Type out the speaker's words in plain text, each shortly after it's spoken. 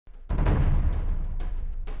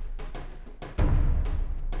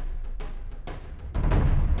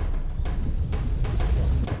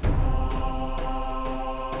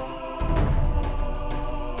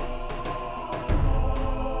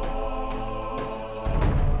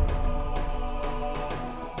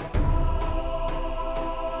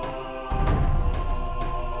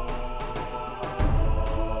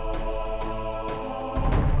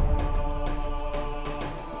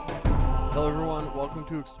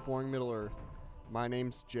Exploring Middle-earth. My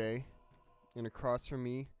name's Jay, and across from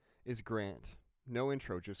me is Grant. No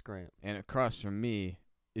intro, just Grant. And across from me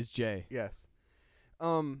is Jay. Yes.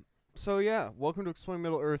 So yeah, welcome to Exploring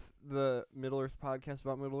Middle-earth, the Middle-earth podcast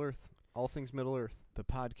about Middle-earth. All things Middle-earth. The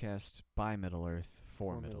podcast by Middle-earth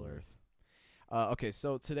for Middle-earth. Okay,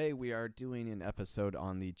 so today we are doing an episode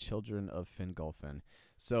on the Children of Fingolfin.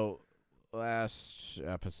 So last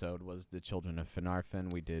episode was the Children of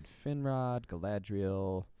Finarfin. We did Finrod,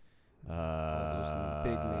 Galadriel,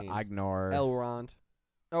 big names. Ignor, Elrond.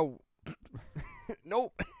 Oh,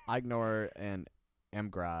 nope. Ignor, and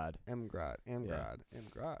Emgrod. Emgrod.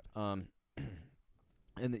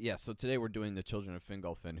 So today we're doing the Children of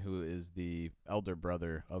Fingolfin, who is the elder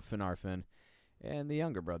brother of Finarfin and the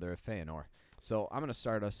younger brother of Feanor. So I'm going to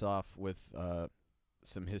start us off with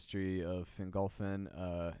some history of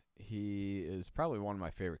Fingolfin. He is probably one of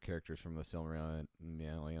my favorite characters from the Silmarillion.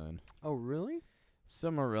 Oh, really?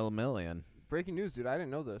 Silmarillion. Breaking news, dude. I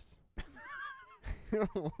didn't know this.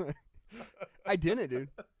 I didn't, dude.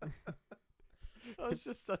 That was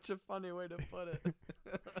just such a funny way to put it.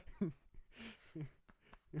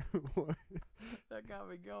 What? That got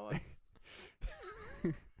me going.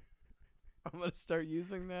 I'm going to start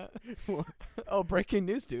using that. What? Oh, breaking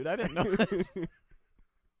news, dude. I didn't know this.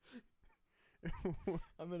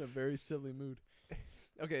 I'm in a very silly mood.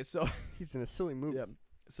 Okay, so He's in a silly mood. yeah.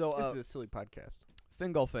 So This is a silly podcast.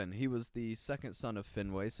 Fingolfin, he was the second son of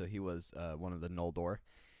Finwë, so he was one of the Noldor.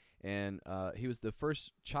 And he was the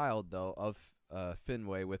first child, though, of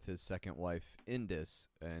Finwë with his second wife, Indis.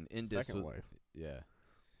 And Indis Second was, wife? yeah.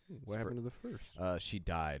 What happened to the first? She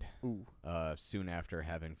died Ooh. soon after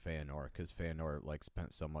having Feanor, because Feanor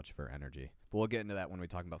spent so much of her energy. But we'll get into that when we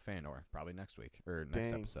talk about Feanor, probably next week or next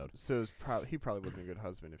Dang. episode. So he probably wasn't a good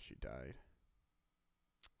husband if she died.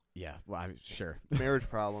 Yeah, well, sure. Marriage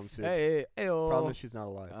problems. Dude. Hey, Problem is she's not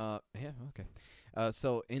alive. Yeah, okay.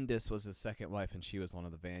 So Indis was his second wife, and she was one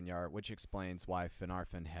of the Vanyar, which explains why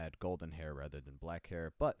Finarfin had golden hair rather than black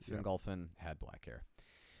hair, but Fingolfin had black hair.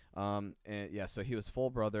 So he was full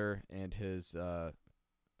brother and his to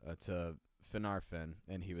Finarfin,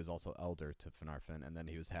 and he was also elder to Finarfin, and then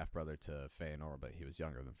he was half brother to Feanor, but he was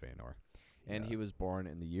younger than Feanor. And he was born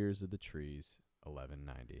in the years of the trees,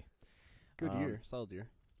 1190. Good year, solid year.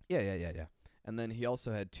 Yeah. And then he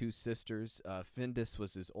also had two sisters. Findis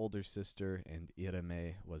was his older sister, and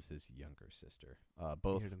Ireme was his younger sister.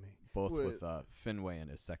 Both with Finwë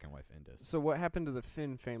and his second wife, Indis. So what happened to the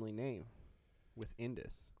Finn family name with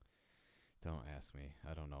Indis? Don't ask me.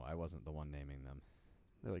 I don't know. I wasn't the one naming them.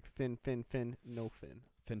 They're like Finn, no Finn.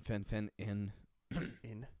 Finn, in.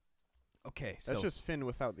 In. Okay, so That's just Finn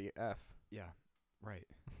without the F. yeah, right,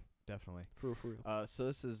 definitely. For real. So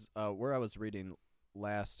this is where I was reading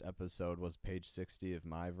last episode was page 60 of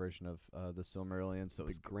my version of the Silmarillion. So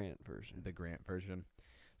The Grant version. The Grant version.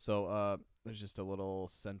 So there's just a little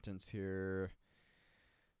sentence here.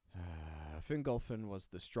 Fingolfin was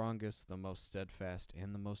the strongest, the most steadfast,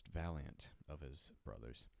 and the most valiant of his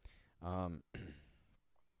brothers. And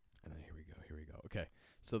then here we go. Okay,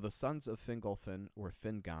 so the sons of Fingolfin were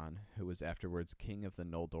Fingon, who was afterwards king of the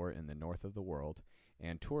Noldor in the north of the world,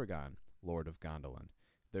 and Turgon, lord of Gondolin.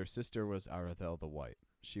 Their sister was Arathel the White.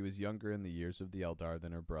 She was younger in the years of the Eldar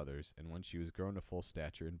than her brothers, and when she was grown to full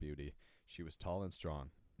stature and beauty, she was tall and strong.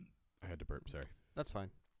 I had to burp, sorry. That's fine.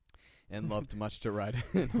 And loved much to ride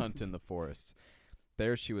and hunt in the forests.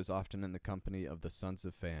 There she was often in the company of the sons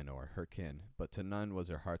of Feanor, her kin, but to none was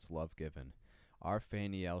her heart's love given.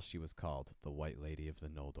 Arfaniel she was called, the White Lady of the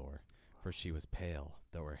Noldor, for she was pale,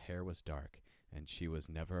 though her hair was dark, and she was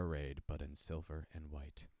never arrayed but in silver and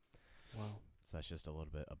white. Wow. So that's just a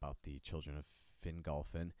little bit about the Children of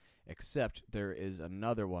Fingolfin, except there is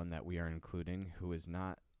another one that we are including who is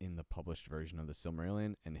not in the published version of the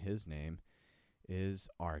Silmarillion, and his name is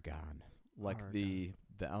Argon. Like the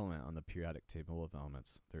element on the periodic table of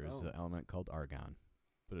elements. There is an element called Argon,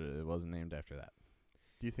 but it wasn't named after that.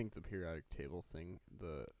 Do you think the periodic table thing,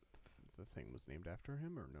 the thing was named after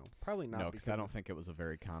him or no? Probably not. No, because I don't think it was a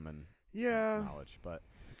very common Yeah. knowledge, but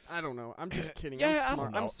I don't know. I'm just kidding. Yeah, I'm I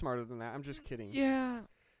don't know. I'm smarter than that. I'm just kidding. yeah,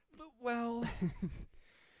 but well.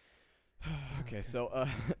 Okay, so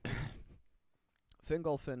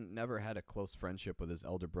Fingolfin never had a close friendship with his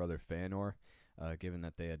elder brother Feanor, given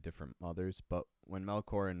that they had different mothers. But when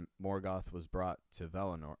Melkor and Morgoth was brought to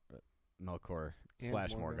Valinor, Melkor /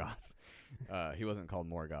 Morgoth, he wasn't called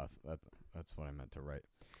Morgoth. That's what I meant to write.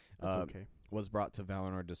 That's okay. Was brought to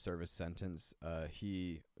Valinor to serve his sentence.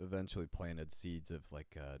 He eventually planted seeds of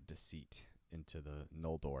deceit into the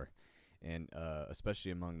Noldor, and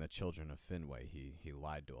especially among the children of Finwë, he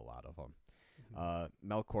lied to a lot of them.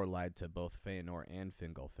 Melkor lied to both Feanor and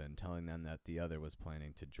Fingolfin, telling them that the other was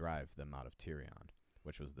planning to drive them out of Tirion,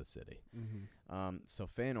 which was the city. Mm-hmm. So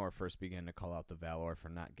Feanor first began to call out the Valar for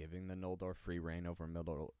not giving the Noldor free reign over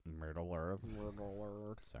Middle-earth.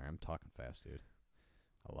 Sorry, I'm talking fast, dude.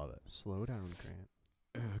 I love it. Slow down, Grant.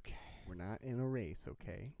 Okay. We're not in a race,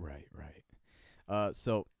 okay? Right.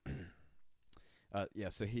 So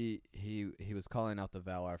he was calling out the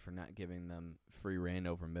Valar for not giving them free reign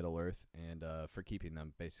over Middle-earth and for keeping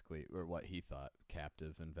them basically, or what he thought,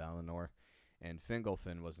 captive in Valinor. And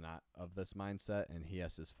Fingolfin was not of this mindset, and he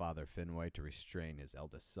asked his father Finwë to restrain his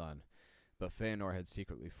eldest son. But Feanor had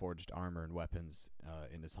secretly forged armor and weapons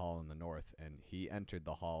in his hall in the north, and he entered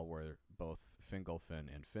the hall where both Fingolfin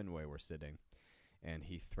and Finwë were sitting, and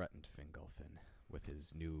he threatened Fingolfin with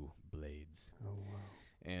his new blades. Oh, wow.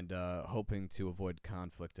 And hoping to avoid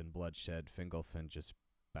conflict and bloodshed, Fingolfin just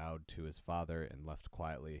bowed to his father and left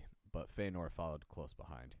quietly, but Feanor followed close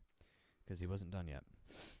behind, because he wasn't done yet.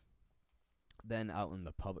 Then, out in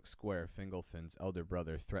the public square, Fingolfin's elder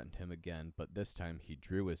brother threatened him again, but this time he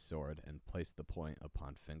drew his sword and placed the point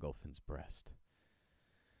upon Fingolfin's breast.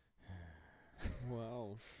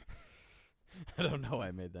 Wow. I don't know why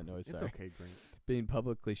I made that noise, It's sorry. okay, Grant. Being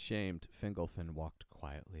publicly shamed, Fingolfin walked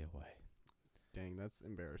quietly away. Dang, that's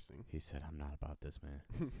embarrassing. He said, "I'm not about this,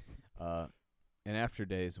 man." And after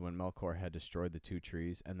days, when Melkor had destroyed the two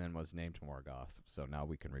trees and then was named Morgoth, so now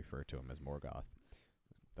we can refer to him as Morgoth.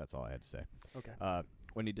 That's all I had to say. Okay.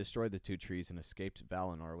 When he destroyed the two trees and escaped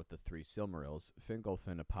Valinor with the 3 Silmarils,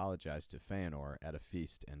 Fingolfin apologized to Feanor at a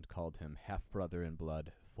feast and called him half-brother in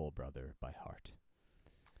blood, full brother by heart.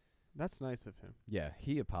 That's nice of him. Yeah,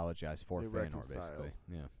 he apologized for They Feanor, reconciled. basically.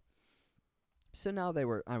 Yeah. So now they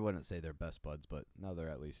were, I wouldn't say they're best buds, but now they're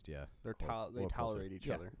at least, yeah. They little tolerate closer. each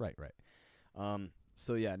Yeah, other. Right.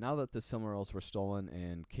 So yeah, now that the Silmarils were stolen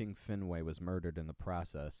and King Finwë was murdered in the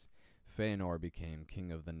process, Feanor became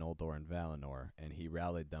king of the Noldor and Valinor, and he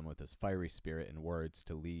rallied them with his fiery spirit and words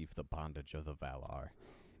to leave the bondage of the Valar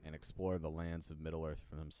and explore the lands of Middle-earth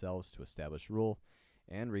for themselves to establish rule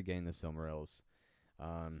and regain the Silmarils.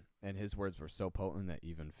 And his words were so potent that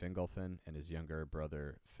even Fingolfin and his younger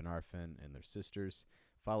brother Finarfin and their sisters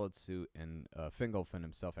followed suit, and Fingolfin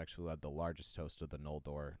himself actually led the largest host of the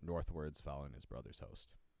Noldor northwards, following his brother's host.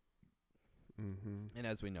 Mm-hmm. And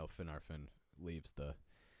as we know, Finarfin leaves the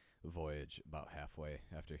voyage about halfway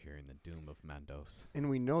after hearing the doom of Mandos.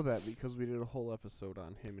 And we know that because we did a whole episode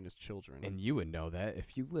on him and his children. And you would know that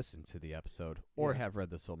if you listened to the episode or Yeah. have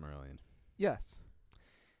read the Silmarillion. Yes.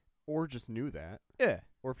 Or just knew that. Yeah.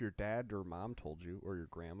 Or if your dad or mom told you, or your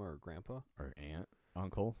grandma or grandpa, Or aunt,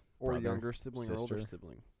 uncle, or brother, younger sibling or older sister,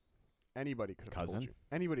 sibling. Anybody could have told cousin. you.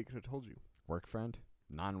 Anybody could have told you. work friend,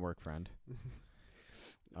 non-work friend,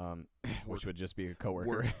 which would just be a coworker.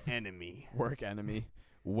 Work enemy. Work enemy,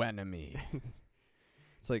 wenemy.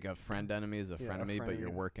 It's like a friend enemy is a Yeah, a frenemy, but your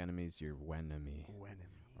frenemy. work enemy is your wenemy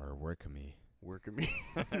Wenemy. or workamy. Workamy.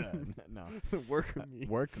 No, Workamy.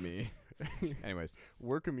 work me. Anyways,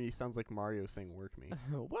 Workamy sounds like Mario saying work me.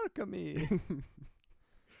 work me.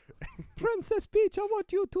 Princess Peach, I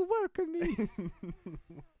want you to work me.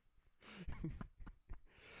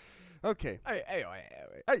 Okay. Hey.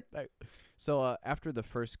 So after the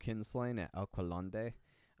first kinslaying at Alqualande,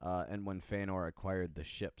 and when Feanor acquired the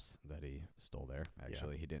ships that he stole there,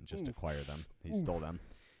 actually he didn't just acquire them, he stole them.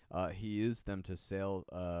 He used them to sail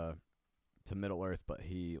to Middle-earth, but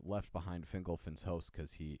he left behind Fingolfin's host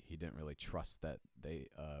because he didn't really trust that they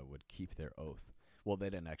would keep their oath. Well, they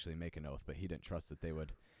didn't actually make an oath, but he didn't trust that they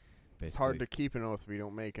would basically... It's hard to keep an oath if you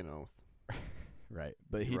don't make an oath. Right,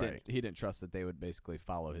 but he Right. didn't trust that they would basically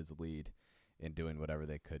follow his lead in doing whatever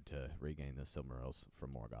they could to regain the Silmarils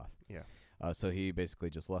from Morgoth. Yeah. So he basically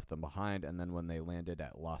just left them behind, and then when they landed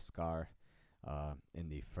at Loskar in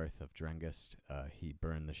the Firth of Drengist, he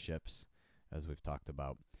burned the ships, as we've talked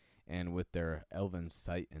about. And with their elven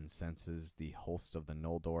sight and senses, the hosts of the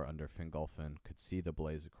Noldor under Fingolfin could see the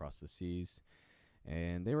blaze across the seas,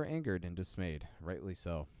 and they were angered and dismayed, rightly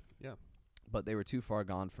so. Yeah. But they were too far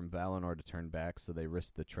gone from Valinor to turn back, so they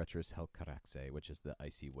risked the treacherous Helcaraxe, which is the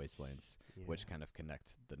icy wastelands, which kind of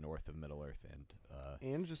connect the north of Middle-earth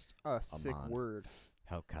And just a sick Amon. word.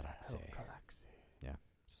 Helcaraxe. Helcaraxe.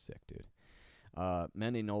 Sick, dude.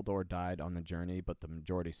 Many Noldor died on the journey, but the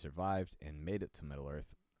majority survived and made it to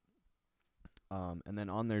Middle-earth. And then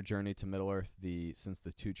on their journey to Middle-earth, since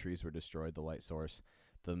the two trees were destroyed, the light source,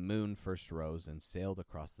 the moon first rose and sailed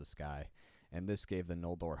across the sky. And this gave the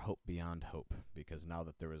Noldor hope beyond hope, because now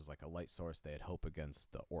that there was like a light source, they had hope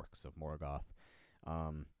against the orcs of Morgoth.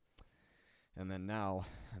 And then now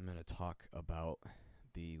I'm going to talk about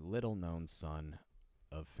the little-known son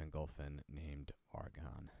of Fingolfin named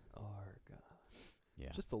Argon. Argon.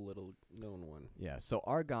 Yeah. Just a little known one. Yeah, so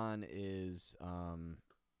Argon is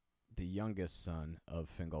the youngest son of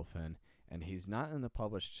Fingolfin, and he's not in the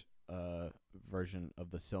published version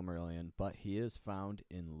of the Silmarillion, but he is found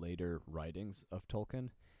in later writings of Tolkien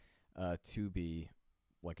to be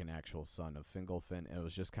like an actual son of Fingolfin. It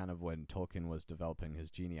was just kind of when Tolkien was developing his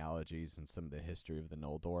genealogies and some of the history of the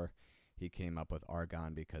Noldor, he came up with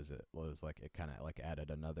Argon because it was like it kind of like added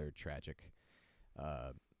another tragic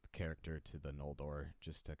character to the Noldor,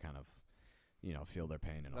 just to kind of, feel their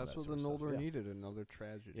pain and all that That's what sort the of stuff. Noldor Yeah. needed, another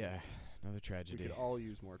tragedy. Yeah, another We tragedy. could all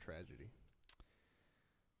use more tragedy.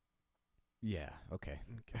 Yeah, okay.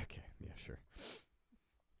 Okay, yeah, sure.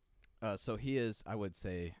 So he is, I would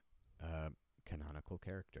say, canonical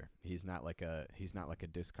character. He's not like a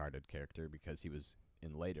discarded character because he was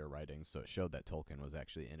in later writings, so it showed that Tolkien was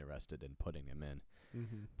actually interested in putting him in.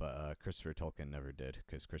 Mm-hmm. But Christopher Tolkien never did,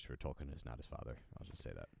 because Christopher Tolkien is not his father. I'll just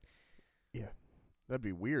say that. Yeah. That'd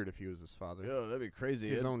be weird if he was his father. Oh, that'd be crazy.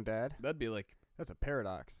 His own dad? That'd be like That's a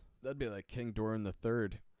paradox. King Doran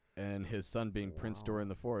III and his son being Prince Wow. Doran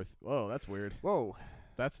IV. Whoa, that's weird. Whoa.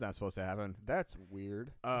 That's not supposed to happen. That's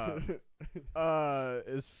weird.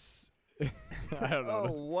 Is I don't know.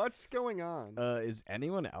 Oh, what's going on? Is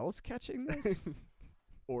anyone else catching this?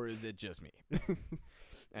 Or is it just me?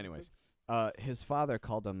 Anyways, his father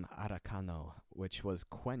called him Aracano, which was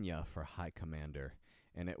Quenya for High Commander,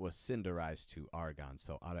 and it was cinderized to Argon.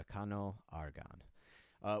 So Aracano, Argon,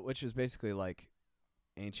 which is basically like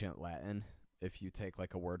ancient Latin. If you take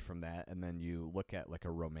like a word from that and then you look at like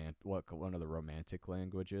one of the romantic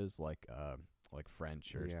languages, like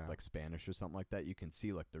French or Yeah. like Spanish or something like that, you can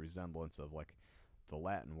see like the resemblance of like the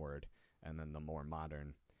Latin word and then the more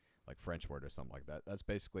modern like French word or something like that. That's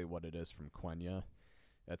basically what it is from Quenya.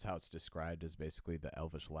 That's how it's described, as basically the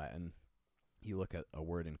Elvish Latin. You look at a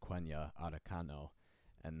word in Quenya, Aracano,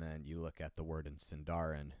 and then you look at the word in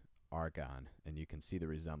Sindarin, Argon, and you can see the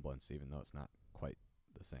resemblance, even though it's not quite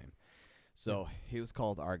the same. So he was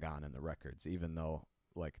called Argon in the records, even though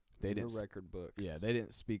like they In didn't the record books. yeah, they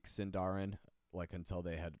didn't speak Sindarin like until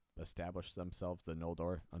they had established themselves, the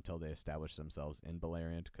Noldor, until they established themselves in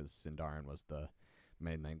Beleriand, because Sindarin was the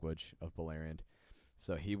main language of Beleriand.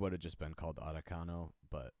 So he would have just been called Aracano,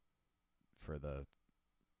 but for the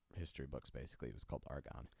history books, basically, it was called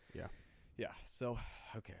Argon. Yeah. Yeah, so,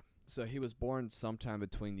 okay. So he was born sometime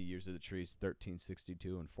between the years of the trees, 1362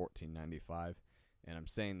 and 1495. And I'm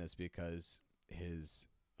saying this because his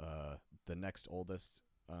the next oldest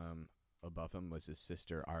above him was his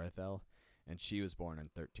sister Arathel, and she was born in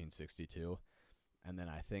 1362. And then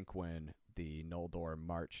I think when the Noldor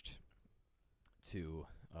marched to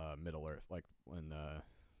Middle Earth, like when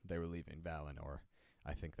they were leaving Valinor,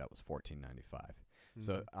 I think that was 1495. Mm-hmm.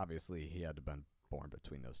 So obviously he had to have been born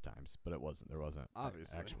between those times, but there wasn't an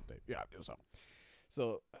Obviously. actual date. Yeah,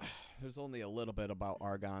 so there's only a little bit about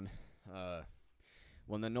Argon.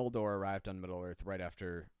 When the Noldor arrived on Middle Earth right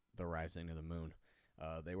after the rising of the moon,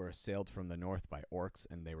 they were assailed from the north by orcs,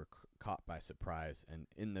 and they were caught by surprise. And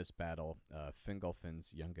in this battle,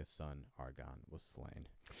 Fingolfin's youngest son, Argon, was slain.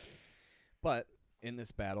 But in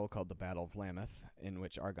this battle, called the Battle of Lambeth, in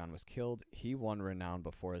which Argon was killed, he won renown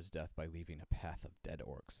before his death by leaving a path of dead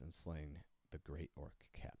orcs and slaying the great orc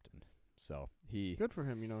captain. So he... Good for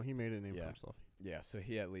him, he made a name Yeah. for himself. Yeah, so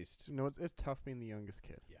he at least... It's tough being the youngest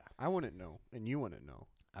kid. Yeah. I wouldn't know, and you wouldn't know.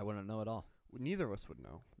 I wouldn't know at all. Neither of us would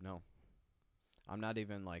know. No. I'm not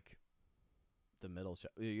even, like, the middle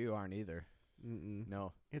child. You aren't either. Mm-mm.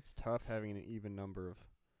 No. It's tough having an even number of...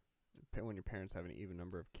 when your parents have an even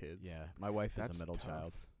number of kids. Yeah, my wife is That's a middle tough.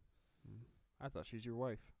 child. I thought she's your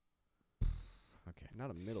wife. Okay. Not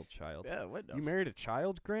a middle child. Yeah, what You married a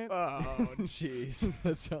child, Grant? Oh, jeez.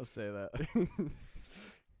 Let's don't say that.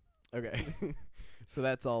 Okay. So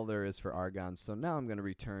that's all there is for Argon. So now I'm going to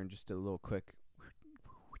return just a little quick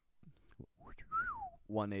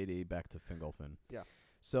 180 back to Fingolfin. Yeah.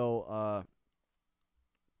 So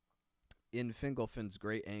in Fingolfin's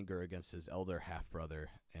great anger against his elder half-brother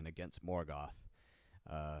and against Morgoth,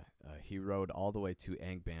 he rode all the way to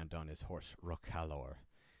Angband on his horse Rocalor,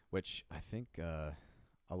 which I think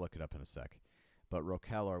I'll look it up in a sec. But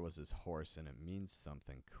Rocalor was his horse, and it means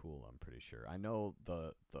something cool, I'm pretty sure. I know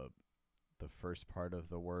the first part of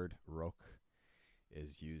the word Rok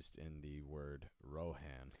is used in the word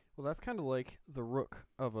Rohan. Well, that's kind of like the rook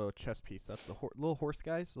of a chess piece. That's the little horse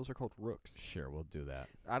guys. Those are called rooks. Sure, we'll do that.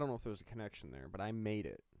 I don't know if there's a connection there, but I made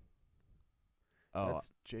it. Oh,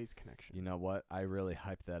 That's Jay's connection. you know what? I really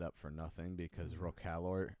hyped that up for nothing because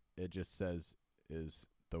Rocalor, it just says, is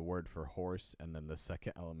the word for horse, and then the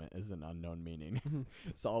second element is an unknown meaning.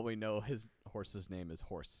 So all we know, his horse's name is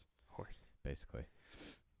Horse, basically.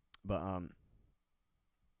 But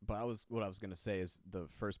what I was gonna say is the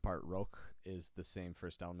first part, Rok, is the same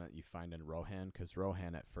first element you find in Rohan, because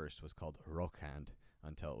Rohan at first was called Rokhand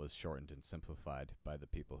until it was shortened and simplified by the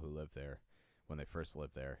people who lived there when they first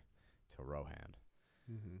lived there to Rohan.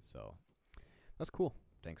 Mm-hmm. So That's cool.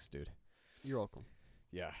 thanks, dude. You're welcome.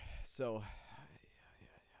 Yeah. So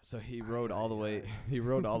he rode all the way. He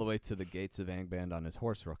rode all the way to the gates of Angband on his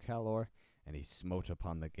horse Rokalor, and he smote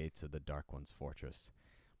upon the gates of the Dark One's fortress.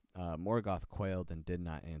 Morgoth quailed and did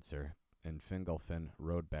not answer, and Fingolfin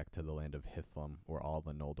rode back to the land of Hithlum, where all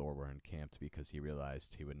the Noldor were encamped, because he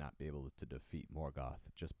realized he would not be able to defeat Morgoth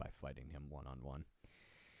just by fighting him one-on-one.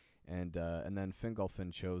 And then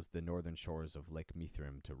Fingolfin chose the northern shores of Lake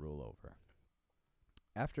Mithrim to rule over.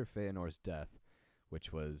 After Feanor's death,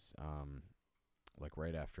 which was like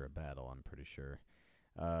right after a battle, I'm pretty sure,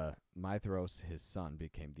 Maedhros, his son,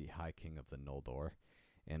 became the High King of the Noldor,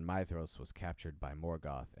 and Maedhros was captured by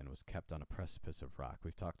Morgoth and was kept on a precipice of rock.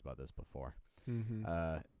 We've talked about this before. Mm-hmm.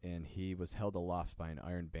 And he was held aloft by an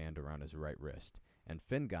iron band around his right wrist. And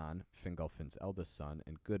Fingon, Fingolfin's eldest son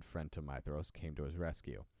and good friend to Maedhros, came to his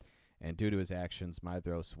rescue. And due to his actions,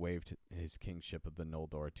 Maedhros waived his kingship of the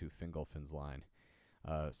Noldor to Fingolfin's line.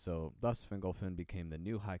 So thus Fingolfin became the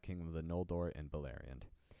new High King of the Noldor and Beleriand.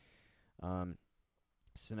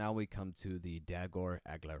 So now we come to the Dagor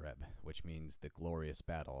Aglareb, which means the glorious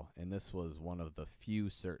battle, and this was one of the few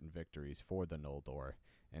certain victories for the Noldor,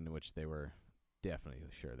 in which they were definitely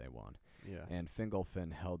sure they won. Yeah. And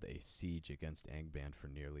Fingolfin held a siege against Angband for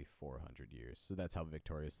nearly 400 years. So that's how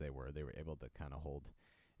victorious they were. They were able to kind of hold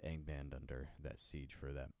Angband under that siege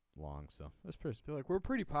for that long. So that's I feel like we're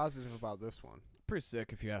pretty positive about this one. pretty sick,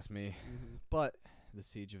 if you ask me. Mm-hmm. But the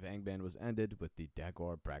siege of Angband was ended with the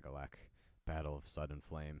Dagor Bragollach Battle of Sudden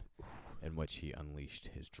Flame, in which he unleashed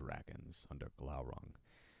his dragons under Glaurung.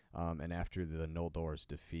 And after the Noldor's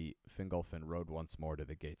defeat, Fingolfin rode once more to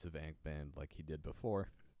the gates of Angband like he did before,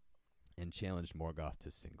 and challenged Morgoth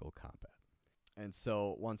to single combat. And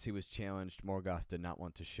so, once he was challenged, Morgoth did not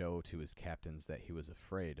want to show to his captains that he was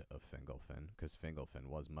afraid of Fingolfin, because Fingolfin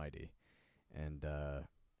was mighty. And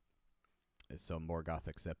so Morgoth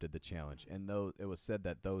accepted the challenge. And though it was said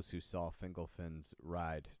that those who saw Fingolfin's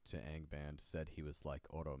ride to Angband said he was like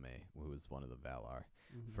Orome, who was one of the Valar,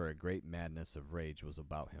 Mm-hmm. for a great madness of rage was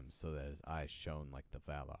about him, so that his eyes shone like the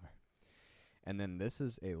Valar. And then this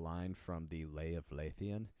is a line from the Lay of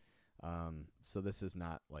Leithian. So this is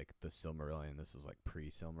not like the Silmarillion. This is like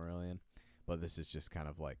pre-Silmarillion. But this is just kind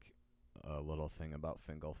of like a little thing about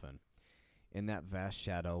Fingolfin. In that vast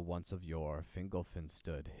shadow once of yore, Fingolfin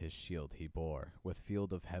stood, his shield he bore, with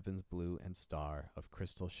field of heaven's blue and star, of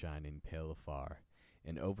crystal shining pale afar.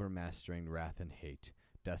 In overmastering wrath and hate,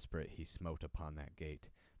 desperate he smote upon that gate,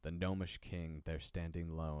 the gnomish king there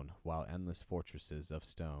standing lone, while endless fortresses of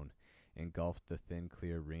stone engulfed the thin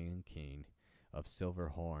clear ring keen of silver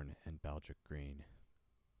horn and baldric green.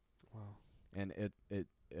 Wow. And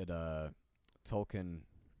Tolkien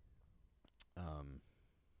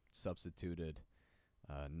substituted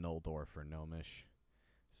Noldor for Gnomish.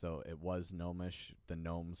 So it was Gnomish. The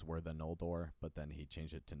gnomes were the Noldor, but then he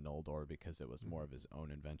changed it to Noldor because it was more of his own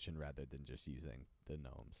invention rather than just using the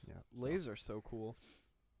gnomes. Yeah. So. Lays are so cool.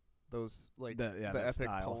 Those the that epic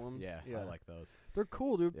style. poems. Yeah, I like those. They're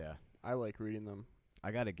cool, dude. Yeah. I like reading them.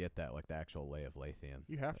 I got to get that, like the actual Lay of Leithian.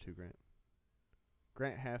 You have to, Grant.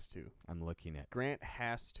 Grant has to. Grant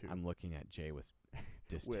has to. I'm looking at Jay with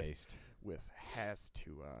distaste. With has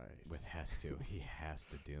to eyes. With has to. He has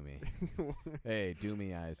to do me. Hey, do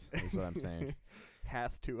me eyes is what I'm saying.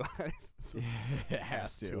 Has to eyes.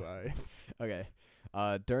 Has to. Eyes. Okay.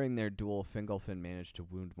 During their duel, Fingolfin managed to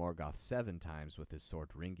wound Morgoth 7 times with his sword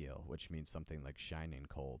Ringil, which means something like shining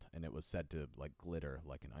cold, and it was said to like glitter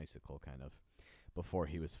like an icicle kind of, before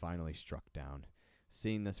he was finally struck down.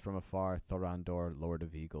 Seeing this from afar, Thorondor, Lord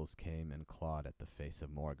of Eagles, came and clawed at the face of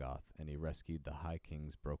Morgoth, and he rescued the High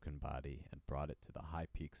King's broken body and brought it to the high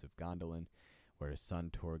peaks of Gondolin, where his son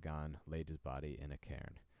Turgon laid his body in a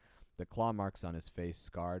cairn. The claw marks on his face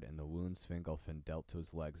scarred, and the wounds Fingolfin dealt to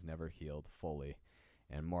his legs never healed fully,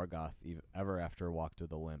 and Morgoth ever after walked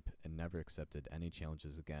with a limp and never accepted any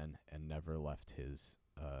challenges again and never left his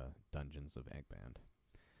dungeons of Angband.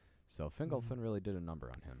 So Fingolfin really did a number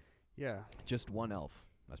on him. Yeah. Just one elf.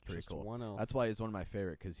 That's pretty cool. One elf. That's why he's one of my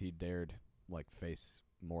favorite, because he dared like face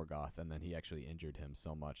Morgoth, and then he actually injured him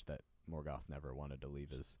so much that Morgoth never wanted to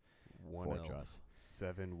leave his fortress. Elf,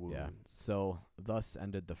 7 wounds. Yeah. So thus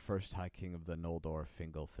ended the first High King of the Noldor,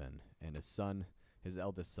 Fingolfin, and his son His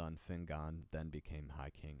eldest son, Fingon, then became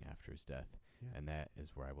High King after his death. Yeah. And that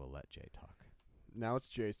is where I will let Jay talk. Now it's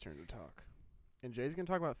Jay's turn to talk. And Jay's going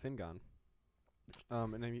to talk about Fingon.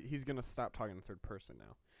 And then he's going to stop talking in third person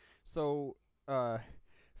now. So,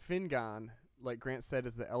 Fingon, like Grant said,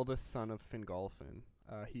 is the eldest son of Fingolfin.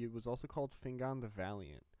 He was also called Fingon the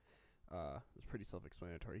Valiant. It's pretty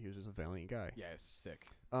self-explanatory. He was just a valiant guy. Yeah, it's sick.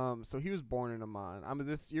 So he was born in Amon.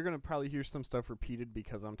 You're gonna probably hear some stuff repeated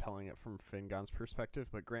because I'm telling it from Fingon's perspective.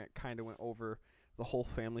 But Grant kind of went over the whole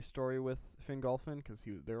family story with Fingolfin because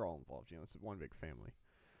they're all involved. It's one big family.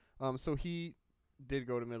 So he did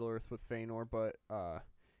go to Middle Earth with Fëanor, but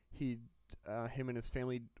him and his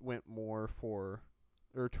family went more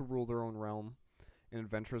to rule their own realm and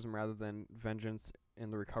adventurism rather than vengeance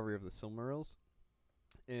and the recovery of the Silmarils.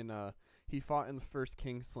 And he fought in the first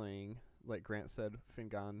Kingslaying, like Grant said,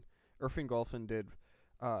 Fingolfin did,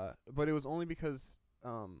 but it was only because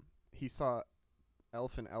he saw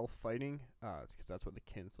elf and elf fighting, because that's what the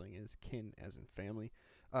kinslaying is, kin as in family.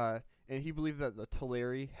 And he believed that the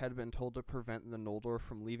Teleri had been told to prevent the Noldor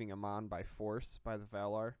from leaving Amon by force by the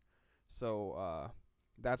Valar. So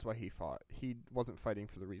that's why he fought. He wasn't fighting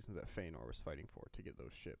for the reasons that Fëanor was fighting for, to get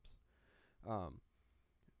those ships.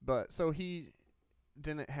 But so they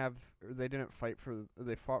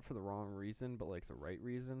fought for the wrong reason, but like the right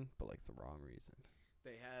reason, but like the wrong reason.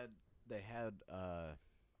 They had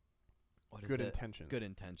what is good it? intentions. Good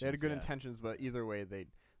intentions. They had good intentions, but either way they'd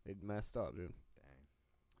messed up, dude. Dang.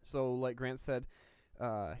 So like Grant said,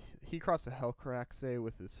 he crossed the Helcaraxe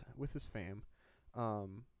with his fam,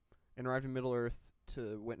 and arrived in Middle Earth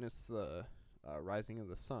to witness the rising of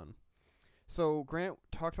the sun. So Grant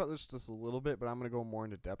talked about this just a little bit, but I'm gonna go more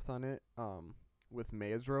into depth on it. With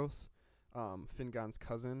Maedhros, Fingon's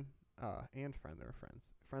cousin, and friend. They were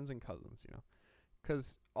friends and cousins,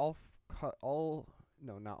 because not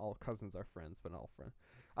all cousins are friends, but all friends.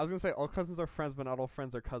 I was gonna say all cousins are friends, but not all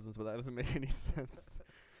friends are cousins, but that doesn't make any sense.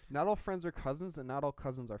 Not all friends are cousins, and not all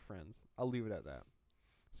cousins are friends. I'll leave it at that.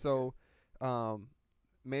 So,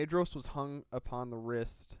 Maedhros was hung upon the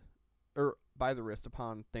wrist, by the wrist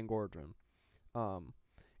upon Thangordrim. And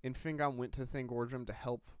Fingon went to Thangordrim to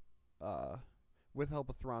help, with help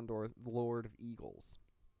of Thrandur, the Lord of Eagles,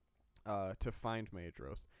 to find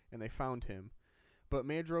Maedhros, and they found him. But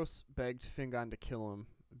Maedhros begged Fingon to kill him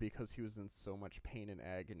because he was in so much pain and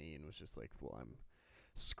agony, and was just like, "Well, I'm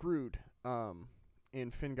screwed."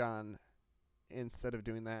 And Fingon, instead of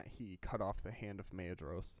doing that, he cut off the hand of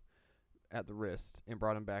Maedhros at the wrist and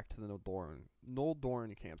brought him back to the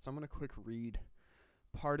Noldorn camp. So I'm gonna quick read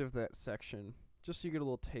part of that section just so you get a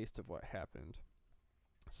little taste of what happened.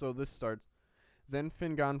 So this starts. Then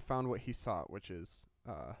Fingon found what he sought, which is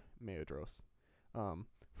Maedhros.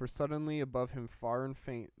 For suddenly above him, far and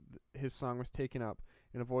faint, his song was taken up,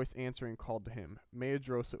 and a voice answering called to him.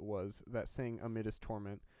 Maedhros it was that sang amid his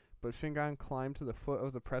torment. But Fingon climbed to the foot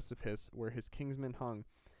of the precipice where his kinsman hung,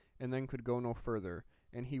 and then could go no further.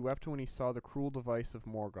 And he wept when he saw the cruel device of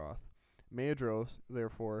Morgoth. Maedhros,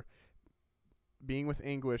 therefore, being with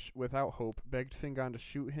anguish without hope, begged Fingon to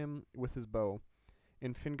shoot him with his bow.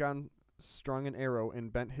 And Fingon strung an arrow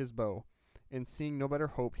and bent his bow. And seeing no better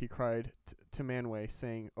hope, he cried to Manwë,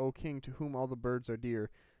 saying, "O king, to whom all the birds are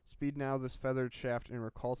dear, speed now this feathered shaft and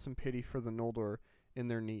recall some pity for the Noldor in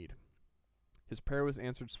their need." His prayer was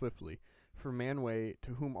answered swiftly, for Manwë,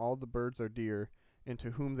 to whom all the birds are dear, and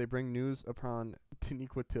to whom they bring news upon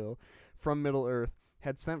Taniquetil from Middle Earth,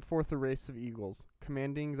 had sent forth a race of eagles,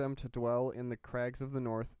 commanding them to dwell in the crags of the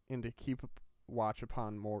north and to keep watch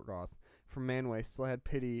upon Morgoth. For Manwë still had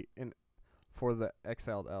pity for the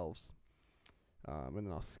exiled elves. And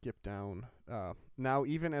then I'll skip down. Now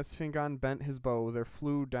even as Fingon bent his bow, there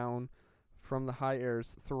flew down from the high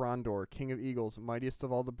airs Thrandur, king of eagles, mightiest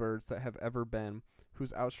of all the birds that have ever been,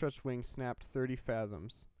 whose outstretched wings snapped 30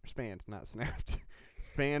 fathoms. Spanned, not snapped.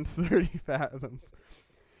 Spanned 30 fathoms.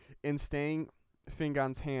 In staying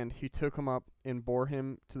Fingon's hand, he took him up and bore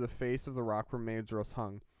him to the face of the rock where Maedhros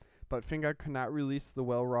hung. But Fingon could not release the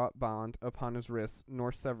well-wrought bond upon his wrist,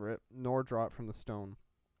 nor sever it, nor draw it from the stone.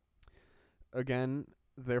 Again,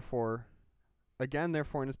 therefore,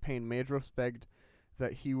 in his pain, Maedhros begged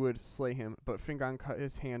that he would slay him, but Fingon cut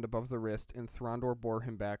his hand above the wrist, and Thrandur bore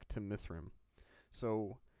him back to Mithrim.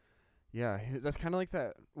 So, yeah, that's kind of like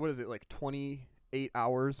that, what is it, like 28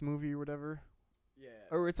 Hours movie or whatever? Yeah.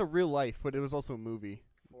 Or it's a real life, but it was also a movie.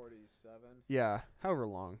 47. Yeah, however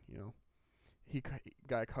long, He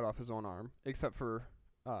guy cut off his own arm, except for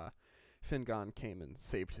Fingon came and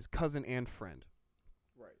saved his cousin and friend.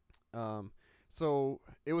 Right. So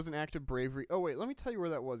it was an act of bravery. Oh wait, let me tell you where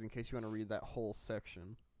that was in case you want to read that whole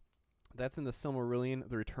section. That's in the Silmarillion,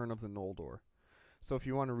 The Return of the Noldor. So if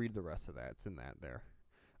you want to read the rest of that, it's in that there.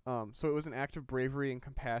 So it was an act of bravery and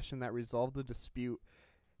compassion that resolved the dispute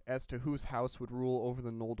as to whose house would rule over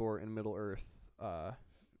the Noldor in Middle-earth,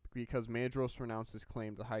 because Maedhros renounced his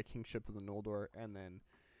claim to the high kingship of the Noldor and then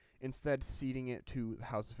instead ceding it to the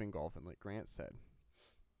House of Fingolfin, like Grant said.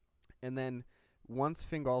 And then once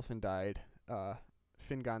Fingolfin died,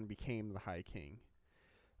 Fingon became the High King.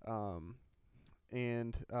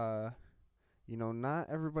 Not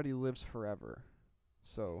everybody lives forever.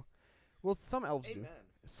 So, well, some elves do.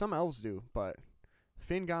 Some elves do, but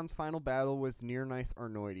Fingon's final battle was near Ninth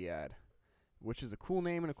Arnoediad, which is a cool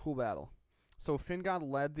name and a cool battle. So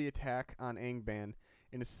Fingon led the attack on Angband,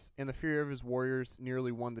 and the fury of his warriors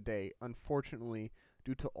nearly won the day. Unfortunately,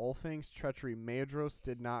 due to Ulfang's treachery, Maedhros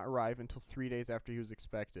did not arrive until 3 days after he was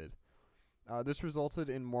expected. This resulted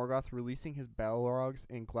in Morgoth releasing his Balrogs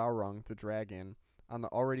and Glaurung, the dragon, on the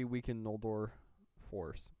already weakened Noldor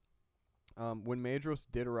force. When Maedhros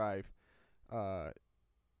did arrive,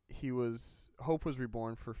 hope was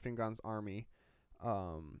reborn for Fingon's army,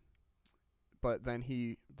 but then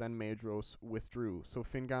Maedhros withdrew. So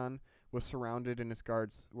Fingon was surrounded and his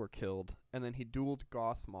guards were killed, and then he dueled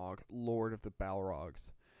Gothmog, Lord of the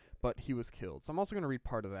Balrogs, but he was killed. So I'm also going to read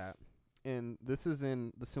part of that, and this is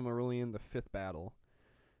in the Silmarillion, the 5th battle.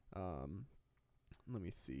 Let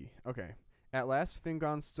me see. Okay. At last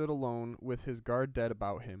Fingon stood alone with his guard dead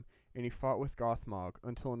about him, and he fought with Gothmog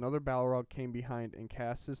until another Balrog came behind and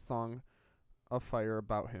cast his thong of fire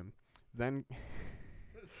about him. Then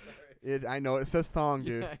I know it says thong,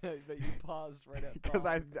 dude. Yeah, but you paused right at because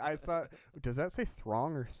I thought, does that say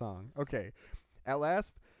throng or thong? Okay. At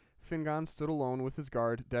last Fingon stood alone with his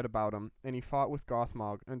guard dead about him, and he fought with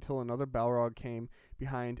Gothmog until another Balrog came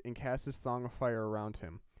behind and cast his thong of fire around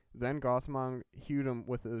him. Then Gothmog hewed him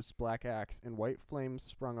with his black axe, and white flames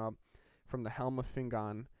sprung up from the helm of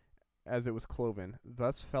Fingon as it was cloven.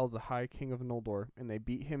 Thus fell the High King of Noldor, and they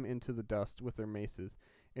beat him into the dust with their maces,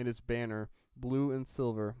 and his banner, blue and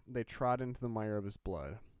silver, they trod into the mire of his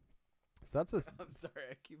blood. So that's a... I'm sorry,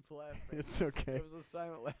 I keep laughing. It's okay. It was a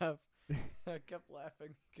silent laugh. I kept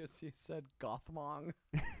laughing because he said Gothmog.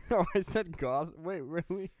 Oh, I said Goth? Wait,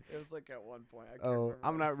 really? It was like at one point. I can't Oh, remember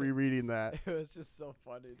I'm not rereading that. It was just so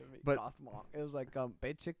funny to me. But Gothmog. It was like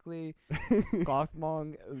basically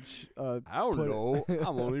Gothmog. I don't know.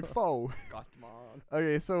 I'm only 4. Gothmog.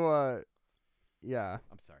 Okay, so yeah.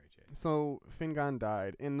 I'm sorry, Jay. So Fingon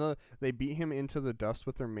died, and they beat him into the dust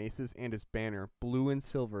with their maces, and his banner, blue and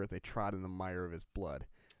silver, they trod in the mire of his blood.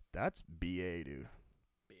 That's BA, dude.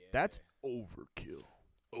 That's overkill.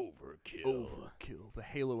 Overkill. The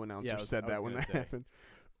Halo announcer said that when that happened.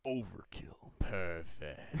 Overkill.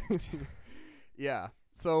 Perfect. Yeah.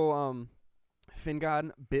 So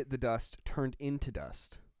Fingon bit the dust, turned into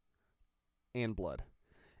dust and blood.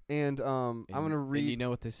 And I'm going to read... And you know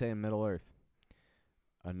what they say in Middle-earth?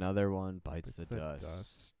 Another one bites the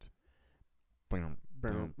dust. Boom.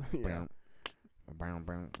 Yeah.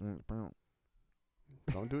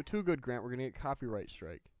 Don't do it too good, Grant. We're going to get copyright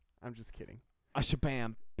strike. I'm just kidding.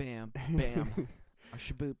 Bam, bam, bam.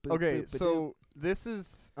 Okay, so this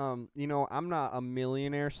is, I'm not a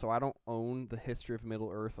millionaire, so I don't own the History of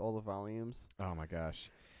Middle-earth, all the volumes. Oh, my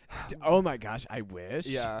gosh. Oh, my gosh, I wish.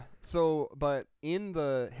 Yeah. So, but in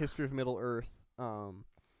the History of Middle-earth,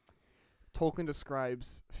 Tolkien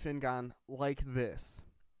describes Fingon like this.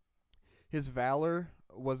 His valor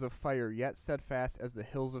was of fire, yet steadfast as the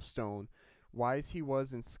hills of stone. Wise he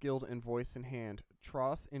was and skilled in voice and hand.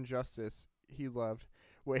 Troth and justice he loved.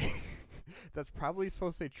 Wait, that's probably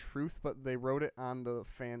supposed to say truth, but they wrote it on the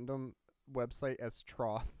fandom website as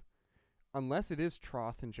troth. Unless it is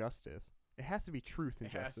troth and justice. It has to be truth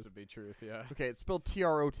and justice. It has to be truth, yeah. Okay, it's spelled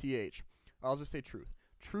Troth. I'll just say truth.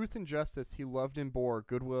 Truth and justice he loved and bore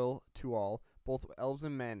goodwill to all, both elves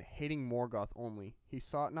and men, hating Morgoth only. He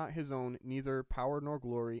sought not his own, neither power nor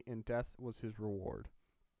glory, and death was his reward.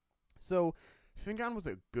 So, Fingon was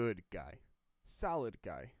a good guy. Solid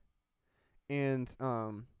guy. And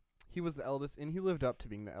he was the eldest, and he lived up to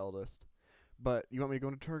being the eldest. But you want me to go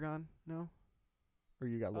into Turgon? No? Or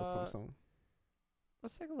you got a little something?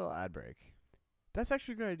 Let's take a little ad break. That's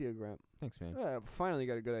actually a good idea, Grant. Thanks, man. Finally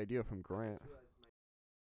got a good idea from Grant.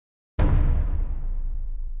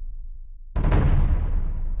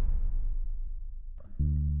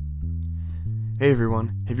 Hey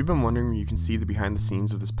everyone, have you been wondering where you can see the behind the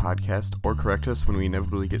scenes of this podcast or correct us when we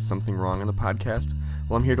inevitably get something wrong on the podcast?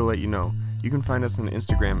 Well, I'm here to let you know. You can find us on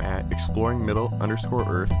Instagram at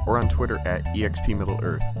exploringmiddle_earth or on Twitter at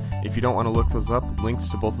expmiddleearth. If you don't want to look those up, links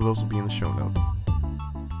to both of those will be in the show notes.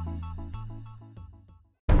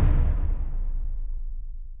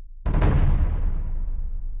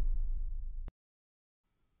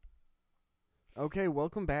 Okay,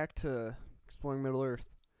 welcome back to Exploring Middle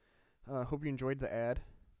Earth. Hope you enjoyed the ad.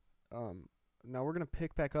 Now we're gonna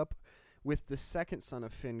pick back up with the second son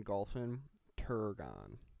of Fingolfin,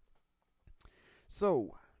 Turgon.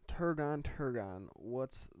 So, Turgon,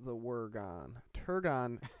 what's the word on?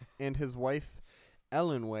 Turgon and his wife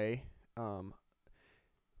Elenwë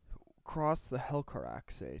crossed the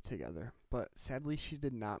Helcaraxe together, but sadly she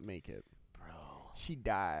did not make it. Bro. She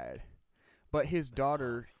died. But his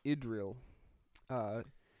daughter Idril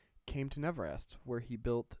came to Neverest, where he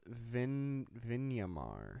built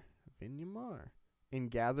Vinyamar,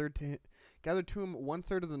 and gathered to him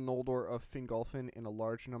 1/3 of the Noldor of Fingolfin and a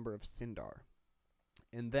large number of Sindar.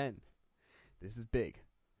 And then, this is big,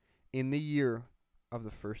 in the year of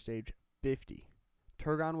the First Age 50,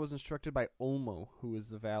 Turgon was instructed by Ulmo, who is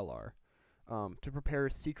the Valar, to prepare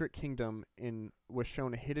a secret kingdom was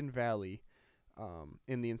shown a hidden valley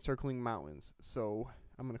in the encircling mountains. So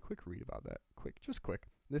I'm going to quick read about that. Quick.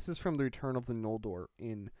 This is from the Return of the Noldor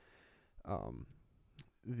in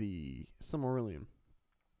the Silmarillion.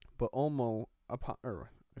 But Ulmo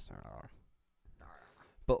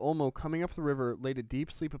coming up the river laid a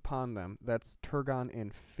deep sleep upon them. That's Turgon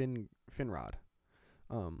and Finrod.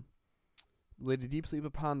 Laid a deep sleep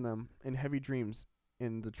upon them in heavy dreams,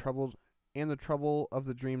 and the trouble of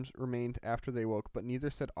the dreams remained after they woke, but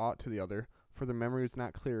neither said aught to the other, for their memory was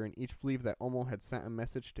not clear, and each believed that Ulmo had sent a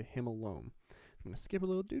message to him alone. I'm going to skip a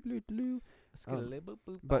little doo-doo-doo.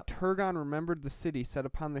 But Turgon remembered the city set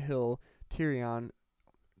upon the hill, Tirion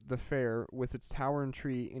the Fair, with its tower and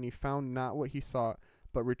tree, and he found not what he sought,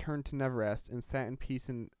 but returned to Neverest, and sat in peace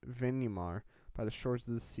in Vinyamar by the shores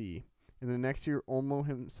of the sea. In the next year, Ulmo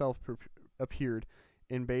himself appeared,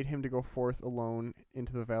 and bade him to go forth alone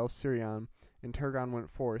into the Vale of Sirion, and Turgon went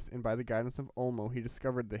forth, and by the guidance of Ulmo he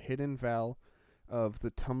discovered the hidden vale of the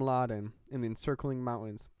Tumladen in the encircling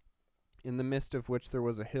mountains, in the midst of which there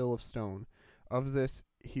was a hill of stone. Of this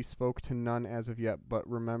he spoke to none as of yet, but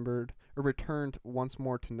returned once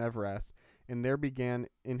more to Neverest, and there began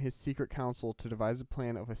in his secret council to devise a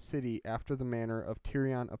plan of a city after the manner of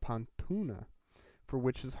Tirion upon Tuna, for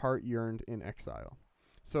which his heart yearned in exile.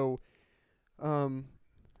 So,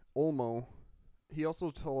 Ulmo, he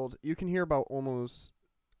also told, you can hear about Ulmo's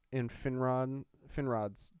and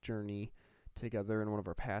Finrod's journey together in one of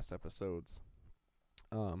our past episodes.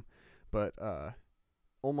 But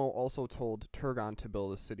Ulmo also told Turgon to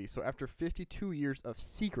build a city. So after 52 years of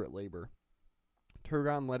secret labor,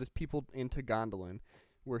 Turgon led his people into Gondolin,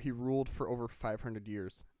 where he ruled for over 500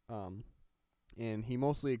 years. And he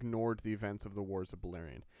mostly ignored the events of the Wars of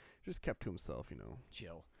Beleriand. Just kept to himself,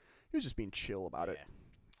 Chill. He was just being chill about it.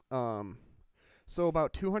 So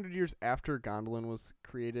about 200 years after Gondolin was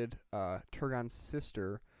created, Turgon's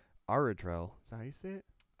sister, Aradrel, is that how you say it?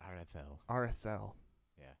 Arathel.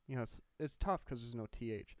 Yeah. It's tough because there's no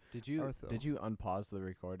TH. Did you unpause the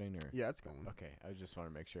recording or? Yeah, it's going. Okay, I just want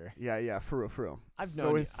to make sure. Yeah, for real. I've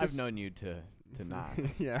known you to not.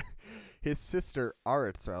 Yeah, his sister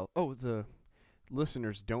Arathel. Oh, the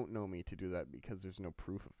listeners don't know me to do that because there's no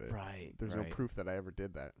proof of it. Right. There's no proof that I ever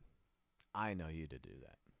did that. I know you to do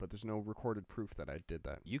that. But there's no recorded proof that I did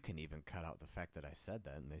that. You can even cut out the fact that I said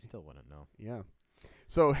that, and they still wouldn't know. Yeah.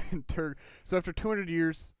 So after 200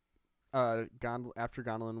 years, after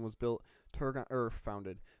Gondolin was built,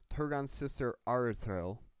 founded, Turgon's sister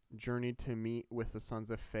Arathel journeyed to meet with the sons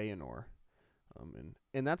of Feanor.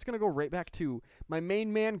 And that's gonna go right back to my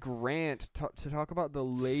main man Grant to talk about the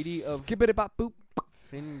lady of Skibbity-bop-boop.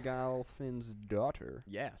 Fingolfin's daughter.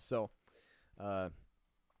 Yeah. So,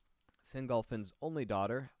 Fingolfin's only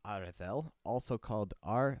daughter, Arathel, also called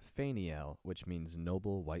Arfaniel, which means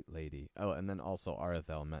noble white lady. Oh, and then also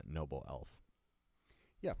Arathel meant noble elf.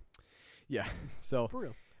 Yeah. Yeah. So, for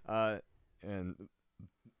real. And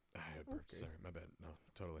I had burped. Sorry, my bad. No,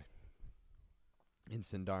 totally. In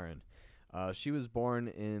Sindarin. She was born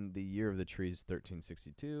in the year of the trees,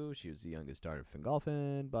 1362. She was the youngest daughter of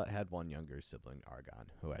Fingolfin, but had one younger sibling,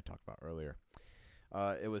 Argon, who I talked about earlier.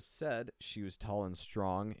 It was said she was tall and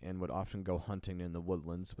strong and would often go hunting in the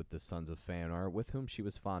woodlands with the sons of Feanor, with whom she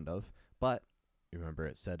was fond of. But, you remember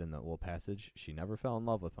it said in that little passage, she never fell in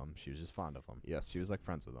love with them. She was just fond of them. Yes. She was like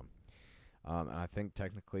friends with them. And I think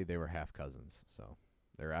technically they were half cousins. So,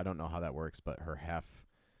 I don't know how that works, but her half,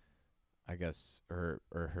 I guess, her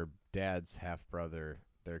dad's half brother,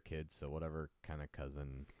 their kids, so whatever kind of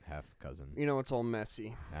cousin, half cousin. It's all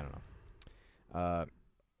messy. I don't know.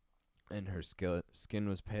 And her skin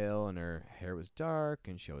was pale, and her hair was dark,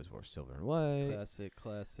 and she always wore silver and white.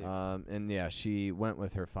 Classic. And yeah, she went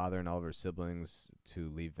with her father and all of her siblings to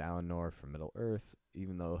leave Valinor for Middle-earth,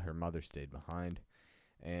 even though her mother stayed behind.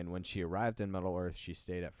 And when she arrived in Middle-earth, she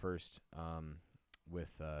stayed at first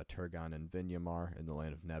with Turgon and Vinyamar in the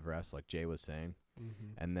land of Nevras, like Jay was saying.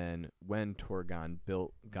 Mm-hmm. And then when Turgon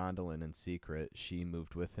built Gondolin in secret, she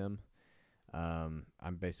moved with him.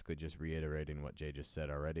 I'm basically just reiterating what Jay just said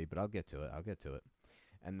already, but I'll get to it.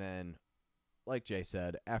 And then, like Jay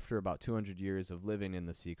said, after about 200 years of living in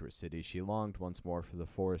the secret city, she longed once more for the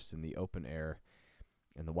forest and the open air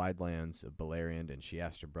and the wide lands of Beleriand, and she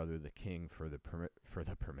asked her brother, the king,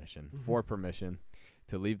 for permission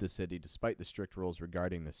to leave the city, despite the strict rules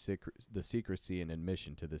regarding the secrecy and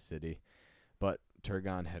admission to the city. But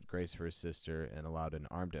Turgon had grace for his sister and allowed an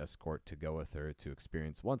armed escort to go with her to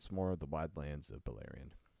experience once more the wide lands of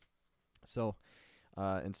Beleriand. So,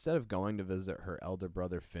 instead of going to visit her elder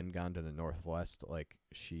brother Fingon to the northwest, like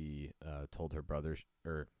she told her brother,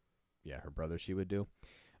 her brother she would do,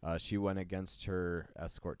 she went against her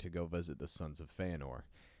escort to go visit the sons of Feanor,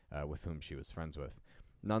 with whom she was friends with.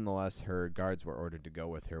 Nonetheless, her guards were ordered to go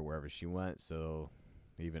with her wherever she went, so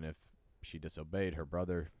even if she disobeyed her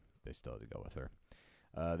brother, they still had to go with her.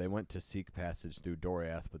 They went to seek passage through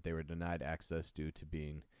Doriath, but they were denied access due to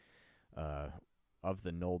being of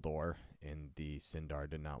the Noldor, and the Sindar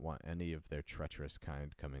did not want any of their treacherous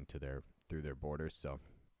kind coming through their borders, so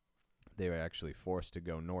they were actually forced to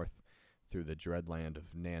go north through the dread land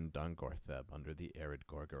of Nan Dungortheb under the arid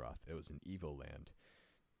Gorgoroth. It was an evil land,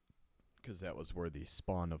 because that was where the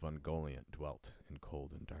spawn of Ungoliant dwelt in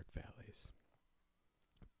cold and dark valleys.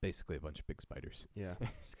 Basically a bunch of big spiders. Yeah,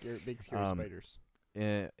 big scary spiders.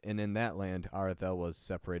 And in that land, Arathel was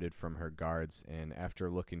separated from her guards, and after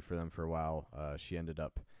looking for them for a while, she ended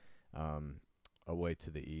up away to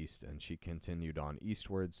the east, and she continued on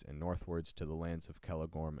eastwards and northwards to the lands of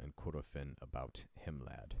Celegorm and Curufin about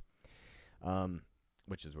Himlad,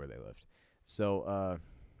 which is where they lived. So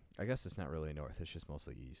I guess it's not really north, it's just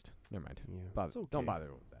mostly east. Never mind. Yeah, it's okay. Don't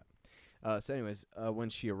bother with that. So anyways, when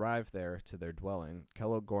she arrived there to their dwelling,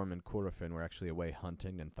 Celegorm and Curufin were actually away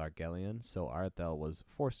hunting in Thargelion, so Arathel was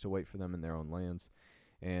forced to wait for them in their own lands.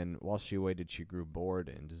 And while she waited, she grew bored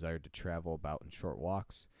and desired to travel about in short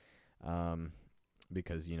walks,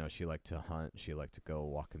 because, she liked to hunt, she liked to go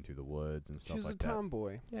walking through the woods and stuff like that. She was a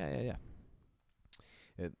tomboy. Yeah.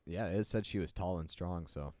 It said she was tall and strong,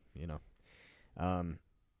 so,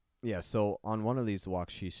 so on one of these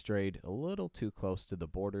walks, she strayed a little too close to the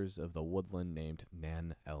borders of the woodland named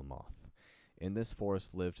Nan Elmoth. In this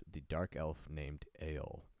forest lived the dark elf named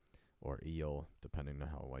Eol, or Eol, depending on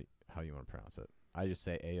how you want to pronounce it. I just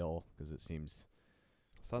say Eol because it seems...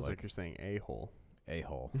 Sounds like you're saying a-hole.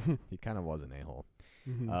 A-hole. He kind of was an a-hole.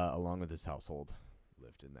 Mm-hmm. Along with his household,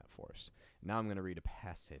 lived in that forest. Now I'm going to read a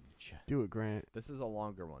passage. Do it, Grant. This is a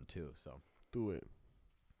longer one, too, so... Do it.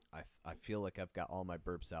 I feel like I've got all my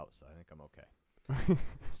burps out, so I think I'm okay.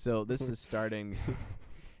 So this is starting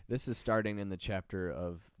in the chapter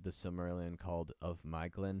of the Silmarillion called Of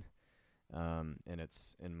Miglin. And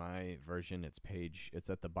it's, in my version, it's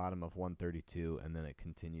at the bottom of 132, and then it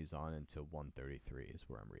continues on into 133 is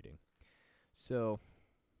where I'm reading. So,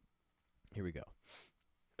 here we go.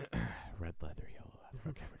 Red leather, yellow leather.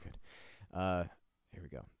 Okay, we're good. Here we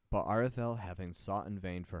go. But Arathel, having sought in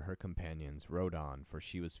vain for her companions, rode on, for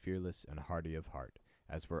she was fearless and hardy of heart,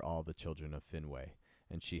 as were all the children of Finwë.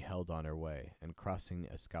 And she held on her way, and crossing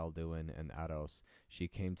Escalduin and Ados, she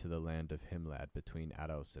came to the land of Himlad between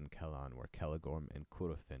Ados and Kelon, where Celegorm and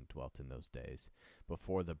Curufin dwelt in those days,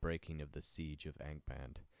 before the breaking of the siege of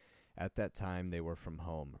Angband. At that time they were from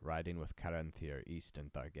home, riding with Caranthir east in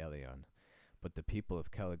Thargelion. But the people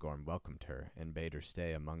of Celegorm welcomed her, and bade her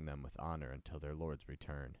stay among them with honor until their lord's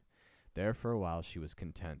return. There for a while she was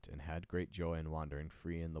content, and had great joy in wandering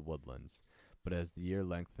free in the woodlands. But as the year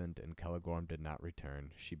lengthened, and Celegorm did not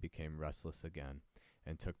return, she became restless again,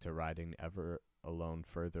 and took to riding ever alone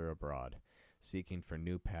further abroad, seeking for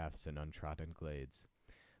new paths and untrodden glades.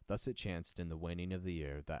 Thus it chanced in the waning of the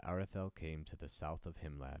year that Arathel came to the south of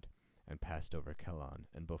Himlad, and passed over Kelon,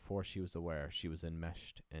 and before she was aware, she was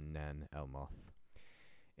enmeshed in Nan Elmoth.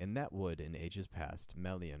 In that wood, in ages past,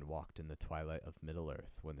 Melian walked in the twilight of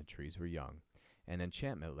Middle-earth, when the trees were young, and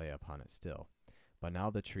enchantment lay upon it still. But now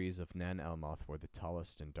the trees of Nan Elmoth were the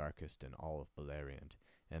tallest and darkest in all of Beleriand,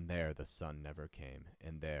 and there the sun never came,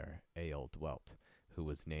 and there Eol dwelt, who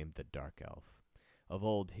was named the Dark Elf. Of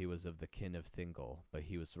old he was of the kin of Thingol, but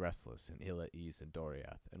he was restless and ill at ease in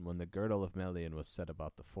Doriath, and when the girdle of Melian was set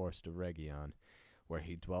about the forest of Region, where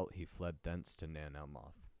he dwelt, he fled thence to Nan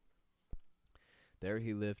Elmoth. There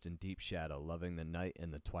he lived in deep shadow, loving the night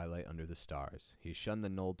and the twilight under the stars. He shunned the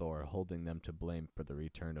Noldor, holding them to blame for the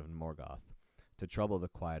return of Morgoth, to trouble the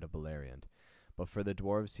quiet of Beleriand. But for the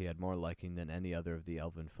dwarves he had more liking than any other of the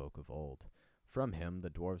elven folk of old. From him the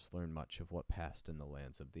dwarves learned much of what passed in the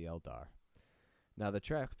lands of the Eldar. Now the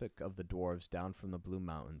traffic of the dwarves down from the Blue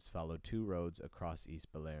Mountains followed 2 roads across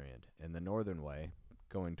East Beleriand. In the northern way,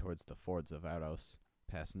 going towards the fords of Aros,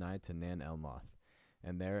 passed nigh to Nan Elmoth,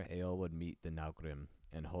 and there Eol would meet the Naugrim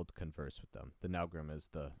and hold converse with them. The Naugrim is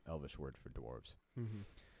the Elvish word for dwarves.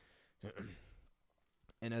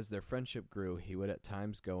 And as their friendship grew, he would at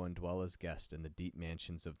times go and dwell as guest in the deep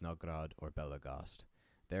mansions of Nogrod or Belagost.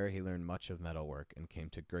 There he learned much of metalwork and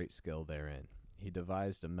came to great skill therein. He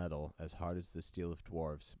devised a metal as hard as the steel of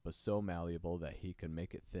dwarves, but so malleable that he could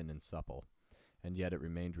make it thin and supple, and yet it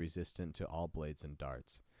remained resistant to all blades and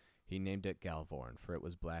darts. He named it Galvorn, for it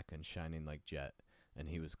was black and shining like jet, and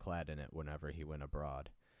he was clad in it whenever he went abroad.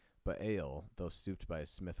 But Eol, though stooped by his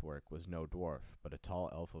smith-work, was no dwarf, but a tall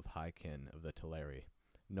elf of high kin of the Teleri,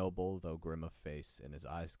 noble though grim of face, and his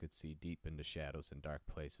eyes could see deep into shadows and dark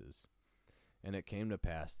places. And it came to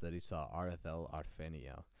pass that he saw Arethel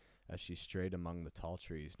Arphaniel, as she strayed among the tall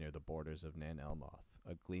trees near the borders of Nan Elmoth,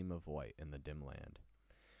 a gleam of white in the dim land.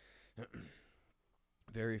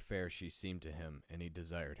 Very fair she seemed to him, and he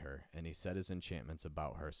desired her, and he set his enchantments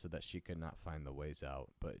about her so that she could not find the ways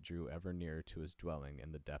out, but drew ever nearer to his dwelling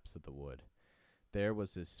in the depths of the wood. There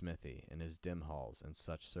was his smithy, and his dim halls, and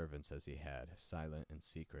such servants as he had, silent and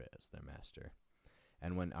secret as their master.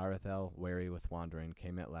 And when Arethel, weary with wandering,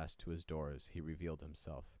 came at last to his doors, he revealed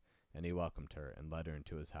himself, and he welcomed her, and led her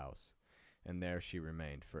into his house. And there she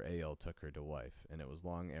remained, for Eol took her to wife, and it was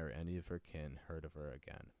long ere any of her kin heard of her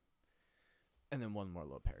again. And then one more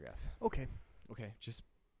little paragraph. Okay. Okay, just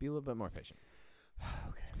be a little bit more patient.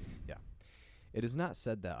 Okay. Yeah. It is not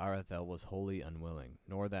said that Arethel was wholly unwilling,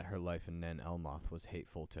 nor that her life in Nen Elmoth was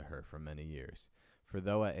hateful to her for many years. For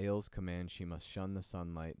though at Eol's command she must shun the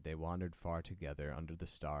sunlight, they wandered far together under the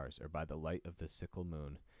stars, or by the light of the sickle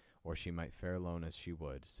moon, or she might fare alone as she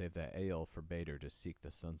would, save that Eol forbade her to seek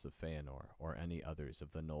the sons of Feanor, or any others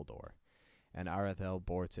of the Noldor. And Arethel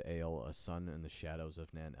bore to Eol a son in the shadows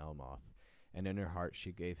of Nan Elmoth, and in her heart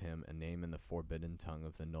she gave him a name in the forbidden tongue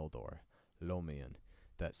of the Noldor, Lomian,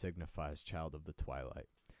 that signifies child of the twilight.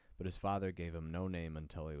 But his father gave him no name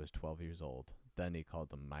until he was 12 years old. Then he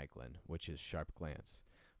called him Maiglin, which is sharp glance,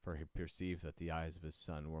 for he perceived that the eyes of his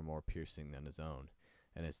son were more piercing than his own,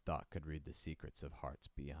 and his thought could read the secrets of hearts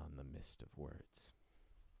beyond the mist of words.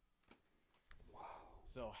 Wow.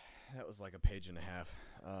 So that was like a page and a half.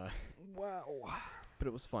 Wow. But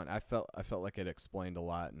it was fun. I felt like it explained a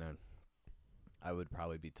lot, and I would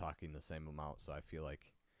probably be talking the same amount, so I feel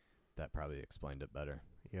like that probably explained it better.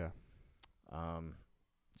 Yeah.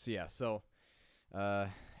 So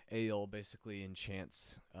Eol basically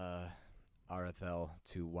enchants Arethel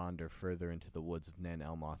to wander further into the woods of Nan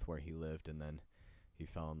Elmoth where he lived, and then he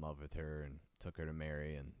fell in love with her and took her to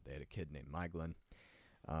marry, and they had a kid named Maiglin.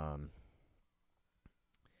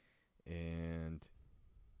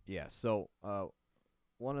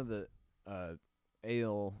 One of the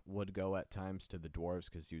Eol would go at times to the dwarves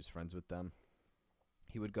because he was friends with them.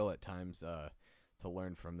 He would go at times to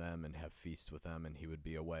learn from them and have feasts with them, and he would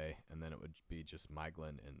be away, and then it would be just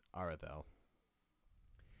Maiglin and Arethel.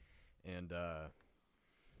 And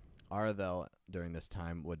Arethel, during this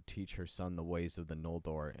time, would teach her son the ways of the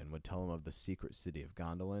Noldor and would tell him of the secret city of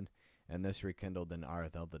Gondolin, and this rekindled in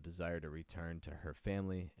Arethel the desire to return to her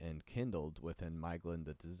family and kindled within Maiglin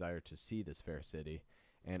the desire to see this fair city,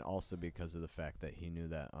 and also because of the fact that he knew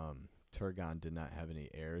that Turgon did not have any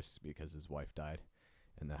heirs because his wife died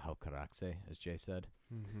in the Helcaraxe, as Jay said.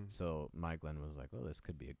 Mm-hmm. So Maiglin was like, well, this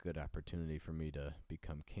could be a good opportunity for me to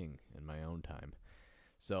become king in my own time.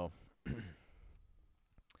 So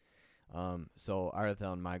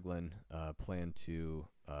Arethel and Maiglin planned to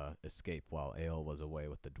escape while Eol was away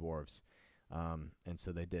with the dwarves. And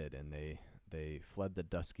so they did, and they fled the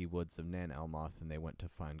dusky woods of Nan Elmoth, and they went to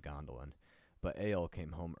find Gondolin. But Eol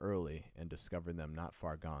came home early and discovered them not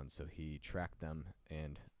far gone, so he tracked them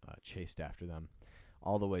and chased after them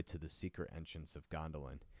all the way to the secret entrance of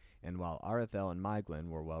Gondolin. And while Arethel and Maiglin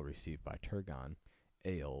were well received by Turgon,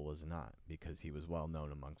 Eol was not, because he was well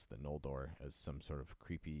known amongst the Noldor as some sort of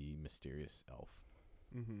creepy, mysterious elf.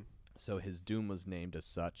 Mm-hmm. So his doom was named as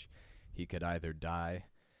such. He could either die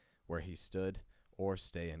where he stood or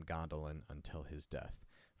stay in Gondolin until his death.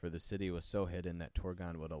 For the city was so hidden that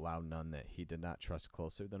Turgon would allow none that he did not trust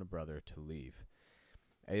closer than a brother to leave.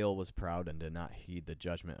 Eol was proud and did not heed the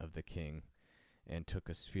judgment of the king, and took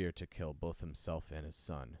a spear to kill both himself and his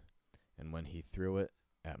son. And when he threw it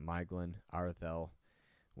at Maiglin, Arethel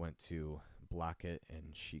went to block it, and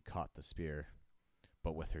she caught the spear,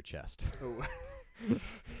 but with her chest. Oh.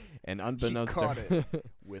 And unbeknownst she caught to her, it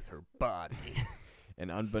with her body. And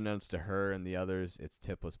unbeknownst to her and the others, its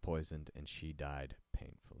tip was poisoned, and she died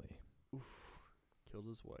painfully. Oof. Killed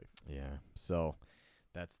his wife. Yeah. So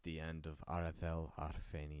that's the end of Arathel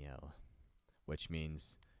Arfaniel, which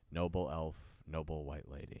means noble elf, noble white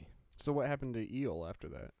lady. So what happened to Eel after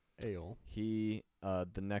that? Ael. He,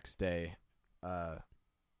 the next day,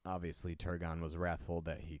 obviously Turgon was wrathful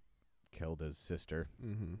that he killed his sister.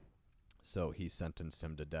 Mm-hmm. So he sentenced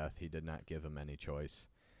him to death. He did not give him any choice.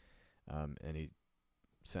 And he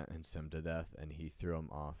sentenced him to death, and he threw him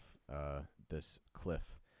off this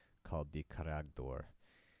cliff called the Karagdor.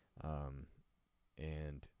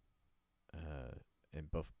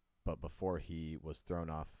 But before he was thrown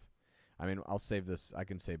off, I mean, I'll save this. I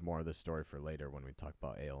can save more of this story for later when we talk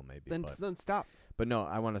about Ael, maybe. Then stop. But no,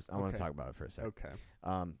 I want to Okay. talk about it for a second. Okay.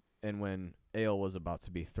 And when Ael was about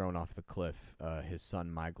to be thrown off the cliff, his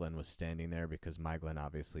son Myglin was standing there because Myglin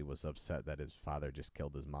obviously was upset that his father just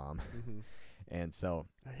killed his mom. Mm-hmm. And so,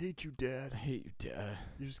 I hate you, Dad. I hate you, Dad.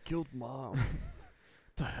 You just killed Mom.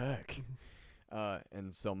 The heck?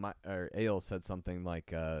 And so Ael said something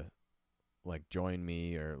like join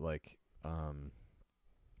me, or like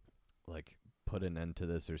put an end to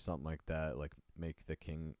this, or something like that, like make the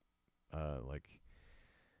king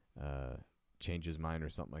change his mind or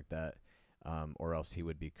something like that, or else he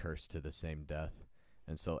would be cursed to the same death.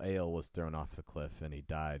 And so Ael was thrown off the cliff and he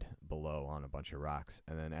died below on a bunch of rocks.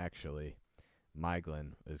 And then actually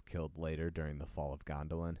Myglin is killed later during the fall of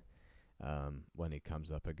Gondolin, when he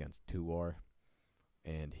comes up against Tuor,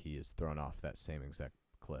 and he is thrown off that same exact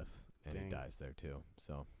cliff, and Dang. he dies there too.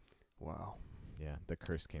 So Wow. yeah, the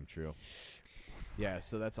curse came true. Yeah,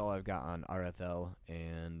 so that's all I've got on Arathel,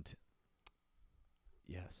 and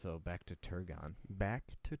yeah, so back to Turgon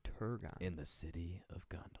Back to Turgon. in the city of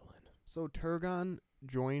Gondolin. So Turgon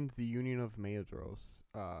joined the Union of Maedhros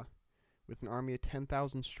with an army of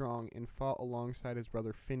 10,000 strong and fought alongside his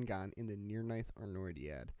brother Fingon in the Nirnaeth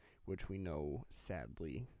Arnordiad, which we know,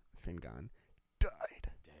 sadly, Fingon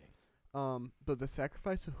died. Dang. But the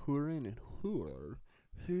sacrifice of Hurin and Hur,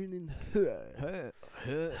 Hurin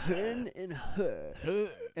and Hur,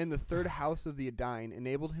 and the third house of the Adain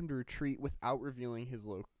enabled him to retreat without revealing his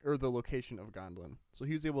the location of Gondolin. So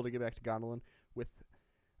he was able to get back to Gondolin with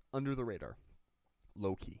under the radar,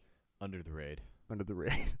 low key. Under the raid. Under the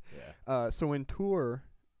raid. Yeah. So when Tuor,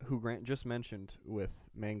 who Grant just mentioned with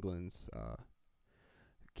Manglin's,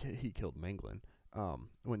 he killed Manglin.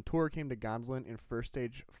 When Tuor came to Gondolin in first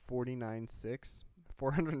stage 496,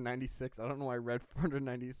 I don't know why I read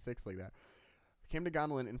 496 like that. Came to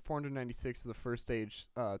Gondolin in 496 the first stage.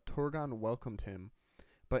 Turgon welcomed him,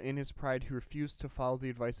 but in his pride he refused to follow the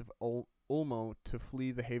advice of Ulmo to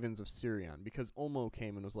flee the havens of Sirion, because Ulmo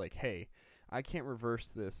came and was like, hey, I can't reverse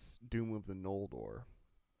this doom of the Noldor.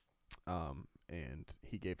 And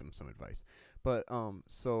he gave him some advice. But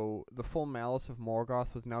so the full malice of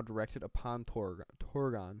Morgoth was now directed upon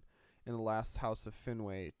Turgon in the last house of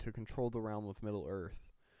Finwë to control the realm of Middle-earth.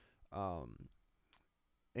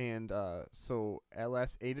 So at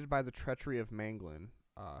last, aided by the treachery of Manglin,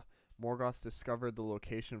 Morgoth discovered the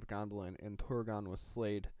location of Gondolin, and Turgon was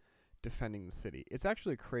slayed defending the city. It's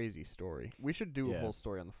actually a crazy story. We should do a whole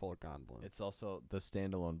story on the fall of Gondolin. It's also, the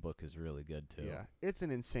standalone book is really good too. Yeah, it's an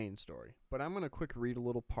insane story. But I'm going to quick read a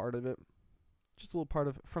little part of it. Just a little part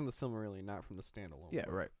of it from the Silmarillion, not from the standalone Yeah,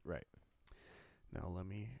 book. right. Now let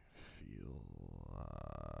me feel...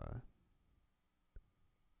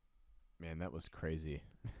 Man, that was crazy.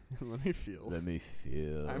 let me feel. Let me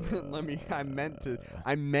feel. I meant to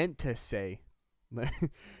say.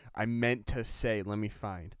 I meant to say, let me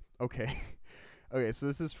find. Okay. Okay, so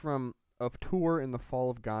this is from Of Tuor in the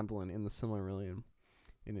Fall of Gondolin in the Silmarillion.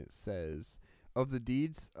 And it says, of the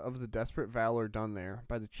deeds of the desperate valor done there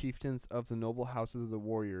by the chieftains of the noble houses of the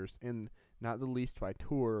warriors, and not the least by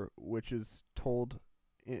Tuor, which is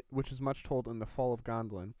much told in the Fall of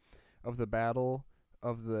Gondolin, of the battle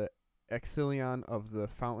of the Exilion of the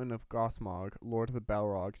Fountain of Gothmog, Lord of the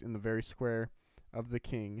Balrogs, in the very square of the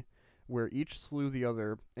king, where each slew the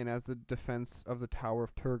other, and as the defense of the tower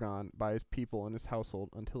of Turgon by his people and his household,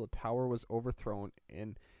 until the tower was overthrown,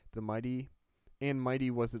 and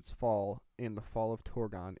mighty was its fall, and the fall of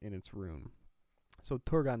Turgon in its ruin. So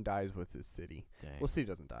Turgon dies with his city. Dang. Well, city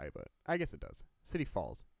doesn't die, but I guess it does. City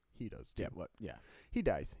falls. He does too. Yeah, what? Yeah. He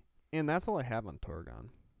dies. And that's all I have on Turgon.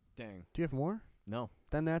 Dang. Do you have more? No,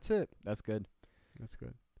 Then that's it. that's good. That's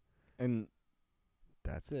good. And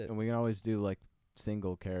That's it. we can always do like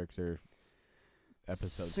single character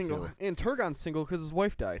episodes Single. too. And Turgon's single because his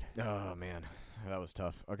wife died. Oh man, that was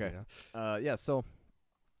tough. Okay. Yeah. Yeah. So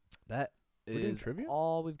that We're doing is trivia?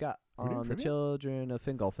 all we've got We're doing on the trivia? Children of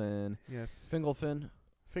Fingolfin. Yes. Fingolfin.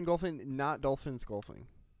 Fingolfin, not dolphins golfing.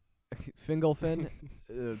 Fingolfin.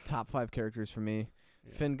 Top 5 characters for me.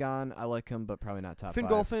 Fingon, I like him, but probably not top 5.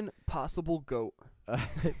 Fingolfin, possible goat.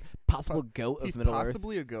 Possible goat of He's Middle Earth.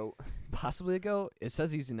 possibly a goat. Possibly a goat. It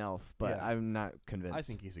says he's an elf, but Yeah. I'm not convinced. I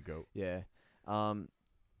think he's a goat. Yeah.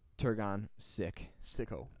 Turgon, sick.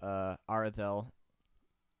 Sicko. Arathel,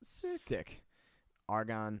 sick.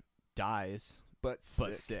 Argon dies, But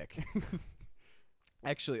sick.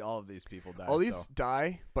 Actually, all of these people die. All these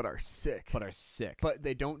die, but are sick. but are sick. But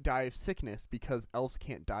they don't die of sickness because elves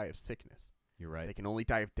can't die of sickness. You're right. They can only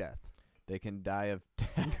die of death. They can die of.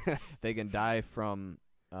 They can die from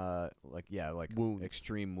like Wounds.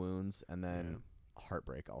 extreme wounds, and then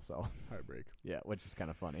heartbreak also. Heartbreak. Yeah, which is kind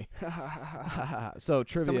of funny. So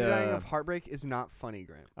trivia. Somebody dying of heartbreak is not funny,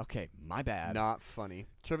 Grant. Okay, my bad. Not funny.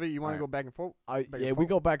 Trivia, you want to Alright. go back and forth? We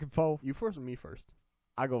go back and forth. You first or me first?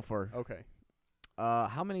 I go for. Okay.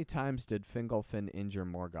 How many times did Fingolfin injure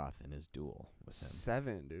Morgoth in his duel with him?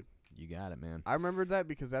 7, dude. You got it, man. I remembered that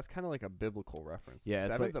because that's kind of like a biblical reference. Yeah,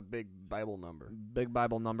 it's 7's like a big Bible number. Big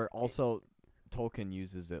Bible number. Also, Tolkien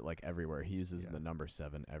uses it like everywhere. He uses Yeah. the number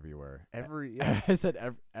 7 everywhere. Yeah. I said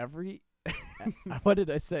every. What did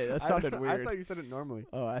I say? That sounded I weird. thought you said it normally.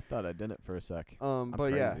 Oh, I thought I didn't for a sec.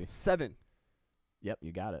 But yeah, crazy. 7. Yep,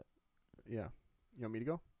 you got it. Yeah. You want me to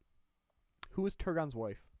go? Who is Turgon's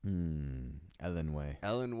wife? Ellen Way.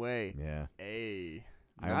 Ellen Way. Yeah.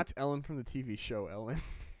 Not Ellen from the TV show Ellen.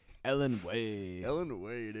 Ellen Way. Ellen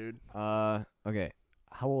Way, dude. Okay.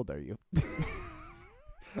 How old are you?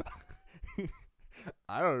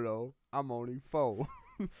 I don't know. I'm only 4.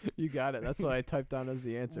 You got it. That's what I typed down as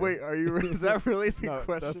the answer. Wait, are you? Is that really the No,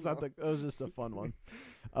 question? that's not the. That was just a fun one.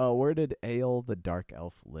 Where did Ael the Dark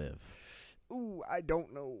Elf live? Ooh, I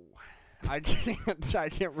don't know. I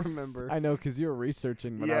can't remember. I know, 'cause you were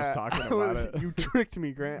researching when I was talking about it. You tricked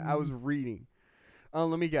me, Grant. I was reading.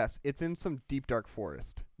 Let me guess. It's in some deep dark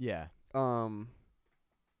forest. Yeah.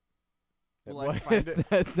 Will I Well, find it?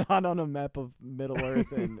 it's not on a map of Middle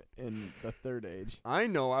Earth in the Third Age. I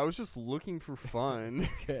know. I was just looking for fun.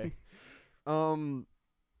 Okay. The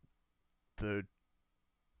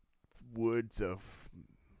woods of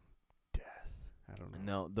death. I don't know.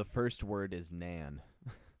 No, the first word is Nan.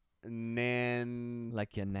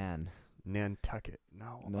 Like your Nan. Nantucket.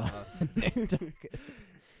 No. No. Nantucket.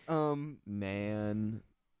 Nan.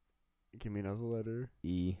 Give me another letter.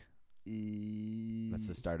 E. E. That's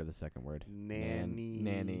the start of the second word. Nanny.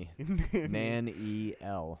 Nanny.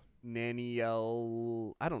 Nan-E-L. Nanny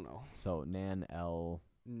L. I don't know. So Nan-L.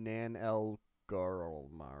 Nan L.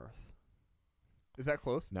 Garlmarth. Is that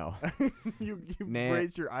close? No. you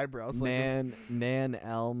raised your eyebrows like this.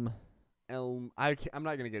 Nan-Elm. Elm. I'm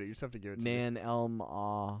not gonna get it. You just have to give it to me. Nan-Elm.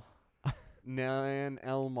 Nan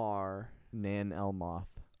Elmar. Nan-Elmoth.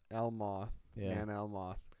 Elmoth. Yeah. Nan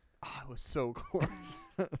Elmoth. I was so close.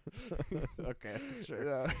 Okay,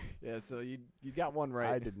 sure. Yeah, so you got one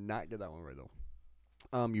right. I did not get that one right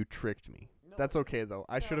though. You tricked me. No, that's okay though.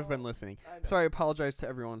 I should have been listening. Sorry, I apologize to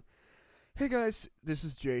everyone. Hey guys, this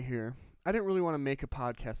is Jay here. I didn't really want to make a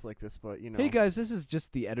podcast like this, but you know. Hey guys, this is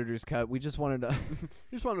just the editor's cut. We just wanted to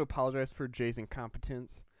just wanted to apologize for Jay's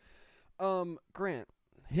incompetence. Grant, hit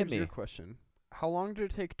here's me. your question. How long did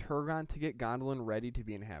it take Turgon to get Gondolin ready to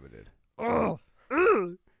be inhabited? Oh.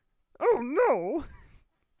 Oh no!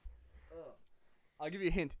 I'll give you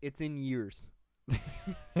a hint. It's in years.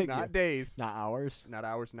 Not days. Not hours. Not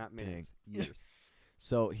hours, not minutes. Years.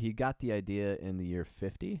 So he got the idea in the year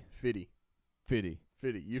 50? 50. 50.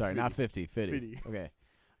 50. Sorry, not 50. 50. 50. Okay.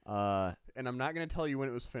 And I'm not going to tell you when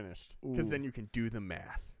it was finished, because then you can do the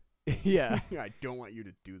math. Yeah. I don't want you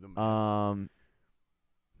to do the math.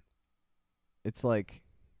 It's like...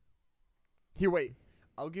 Here, wait.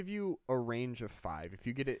 I'll give you a range of 5. If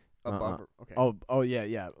you get it above or... Okay. Oh,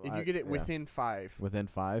 yeah. If you get it within 5. Within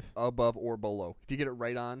 5? Above or below. If you get it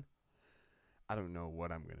right on, I don't know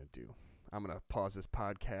what I'm going to do. I'm going to pause this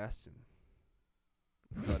podcast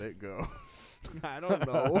and let it go. I don't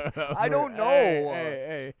know. I don't know.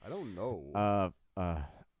 Hey. I don't know.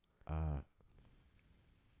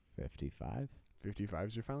 55? 55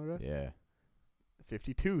 is your final guess? Yeah.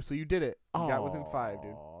 52. So you did it. You got within 5,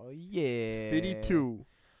 dude. Oh, yeah. 52.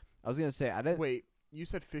 I was going to say, I didn't... Wait, you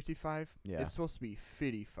said 55? Yeah. It's supposed to be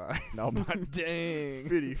 55. No, but dang.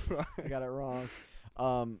 55. I got it wrong.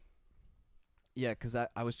 Yeah, because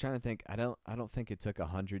I was trying to think. I don't think it took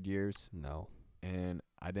 100 years. No. And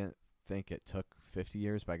I didn't think it took 50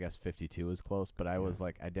 years, but I guess 52 is close. But I was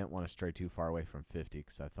like, I didn't want to stray too far away from 50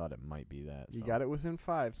 because I thought it might be that. You got it within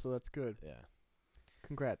 5, so that's good. Yeah.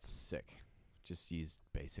 Congrats. Sick. Just used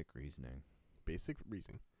basic reasoning. Basic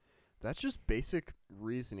reasoning. That's just basic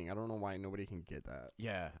reasoning. I don't know why nobody can get that.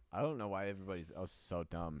 Yeah. I don't know why everybody's so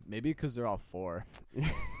dumb. Maybe because they're all 4.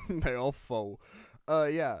 They all faux.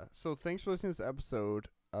 Yeah. So thanks for listening to this episode.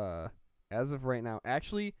 As of right now,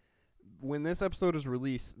 actually, when this episode is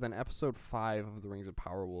released, then episode 5 of the Rings of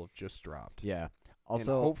Power will have just dropped. Yeah. And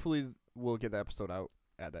Also, hopefully we'll get the episode out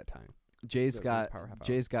at that time. Jay's the Rings got of Power half hour.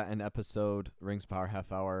 Jay's got an episode, Rings of Power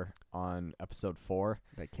half hour, on episode 4.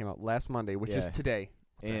 That came out last Monday, which is Yeah. today.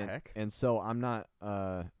 What and the heck? and so I'm not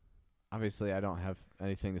obviously I don't have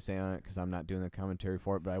anything to say on it because I'm not doing the commentary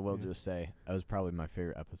for it, but I will Yeah. just say that was probably my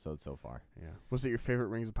favorite episode so far. Yeah. Was it your favorite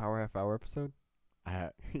Rings of Power half hour episode?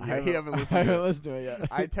 I Yeah, you haven't listened I to haven't it. listened to it yet.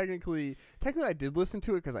 I technically I did listen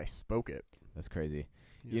to it because I spoke it. That's crazy.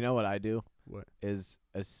 Yeah. You know what I do What? is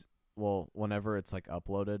whenever it's like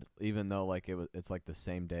uploaded, even though like it's like the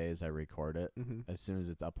same day as I record it, Mm-hmm. as soon as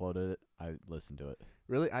it's uploaded, I listen to it.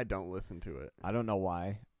 Really? I don't listen to it. I don't know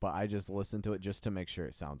why, but I just listen to it just to make sure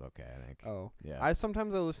it sounds okay, I think. Oh. Yeah. I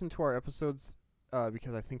sometimes listen to our episodes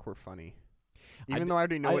because I think we're funny. I Even d- though I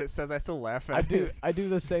already know I- what it says, I still laugh at I do it. I do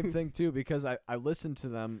the same thing too because I listen to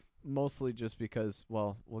them mostly just because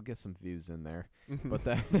we'll get some views in there.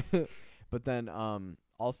 But then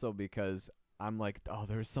also because I'm like, oh,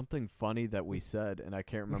 there's something funny that we said and I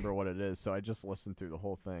can't remember what it is, so I just listen through the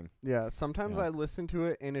whole thing. Yeah, sometimes Yeah. I listen to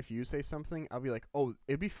it, and if you say something, I'll be like, oh,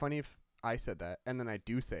 it'd be funny if I said that, and then I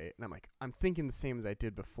do say it, and I'm like, I'm thinking the same as I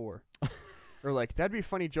did before. Or like, that'd be a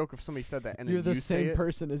funny joke if somebody said that, and You're then the you say same it.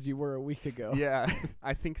 person as you were a week ago. Yeah,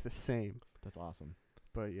 I think the same. That's awesome.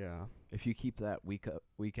 But yeah. If you keep that week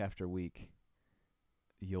after week,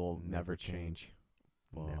 you'll never change.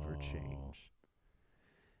 Never Whoa. change.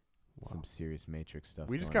 Some Wow. serious Matrix stuff.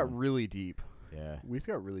 We just going got on. really deep. Yeah. We just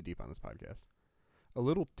got really deep on this podcast. A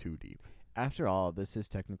little too deep. After all, this is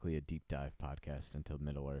technically a deep dive podcast into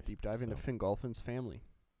Middle Earth. Deep dive into so Fingolfin's family.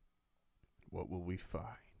 What will we find?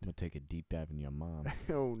 I'm gonna take a deep dive in your mom.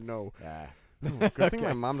 Oh, no. Yeah. No, good thing my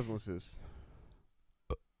Okay. mom doesn't listen to this.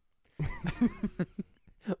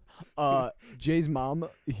 Jay's mom,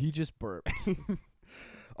 he just burped.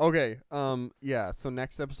 Okay, yeah, so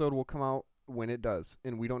next episode will come out when it does,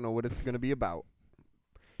 and we don't know what it's going to be about,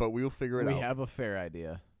 but we will figure it We out. have a fair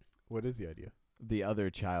idea. What is the idea? The other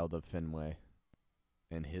child of Finwë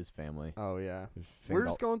and his family. Oh, yeah. Is We're Fingol-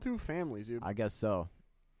 just going through families, dude. I guess so.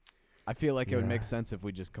 I feel like it would make Yeah. sense if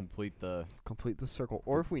we just complete the Complete the circle.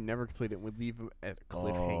 Or if we never complete it, we'd leave them at a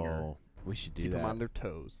cliffhanger. Oh, we should do Keep that. them on their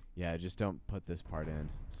toes. Yeah, just don't put this part in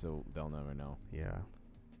so they'll never know. Yeah.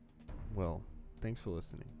 Well, thanks for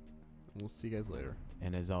listening. We'll see you guys later.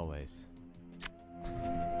 And as always,